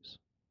prayer, please?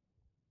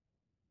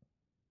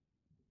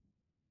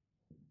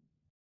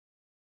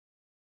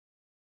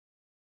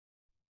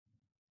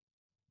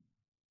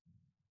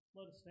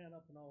 Let us stand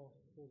up and I'll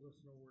close us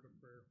in a word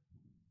of prayer.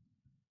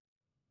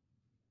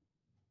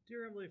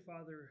 Dear Heavenly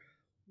Father,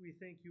 we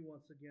thank you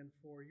once again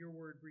for your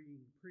word being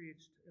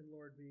preached and,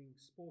 Lord, being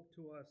spoke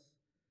to us.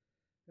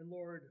 And,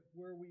 Lord,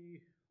 where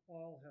we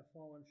all have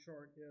fallen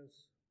short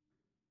is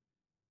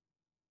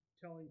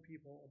telling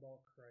people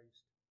about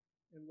Christ.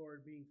 And,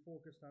 Lord, being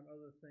focused on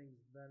other things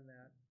than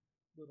that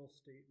little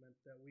statement,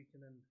 that we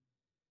can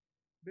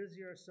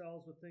busy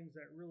ourselves with things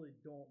that really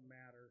don't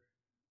matter.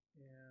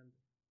 And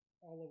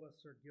all of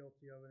us are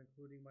guilty of it,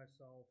 including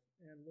myself.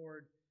 And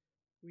Lord,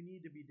 we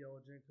need to be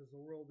diligent because the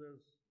world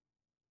is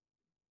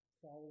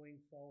following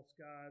false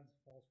gods,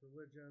 false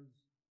religions,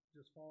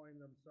 just following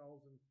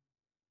themselves and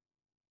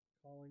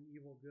calling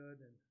evil good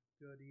and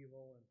good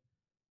evil. And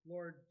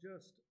Lord,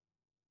 just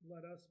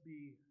let us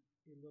be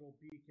a little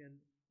beacon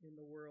in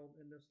the world,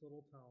 in this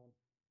little town,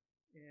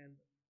 and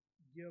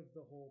give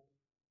the hope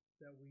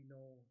that we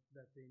know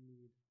that they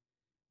need.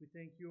 We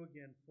thank you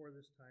again for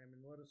this time,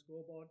 and let us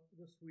go about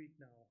this week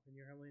now. In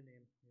your heavenly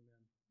name, amen.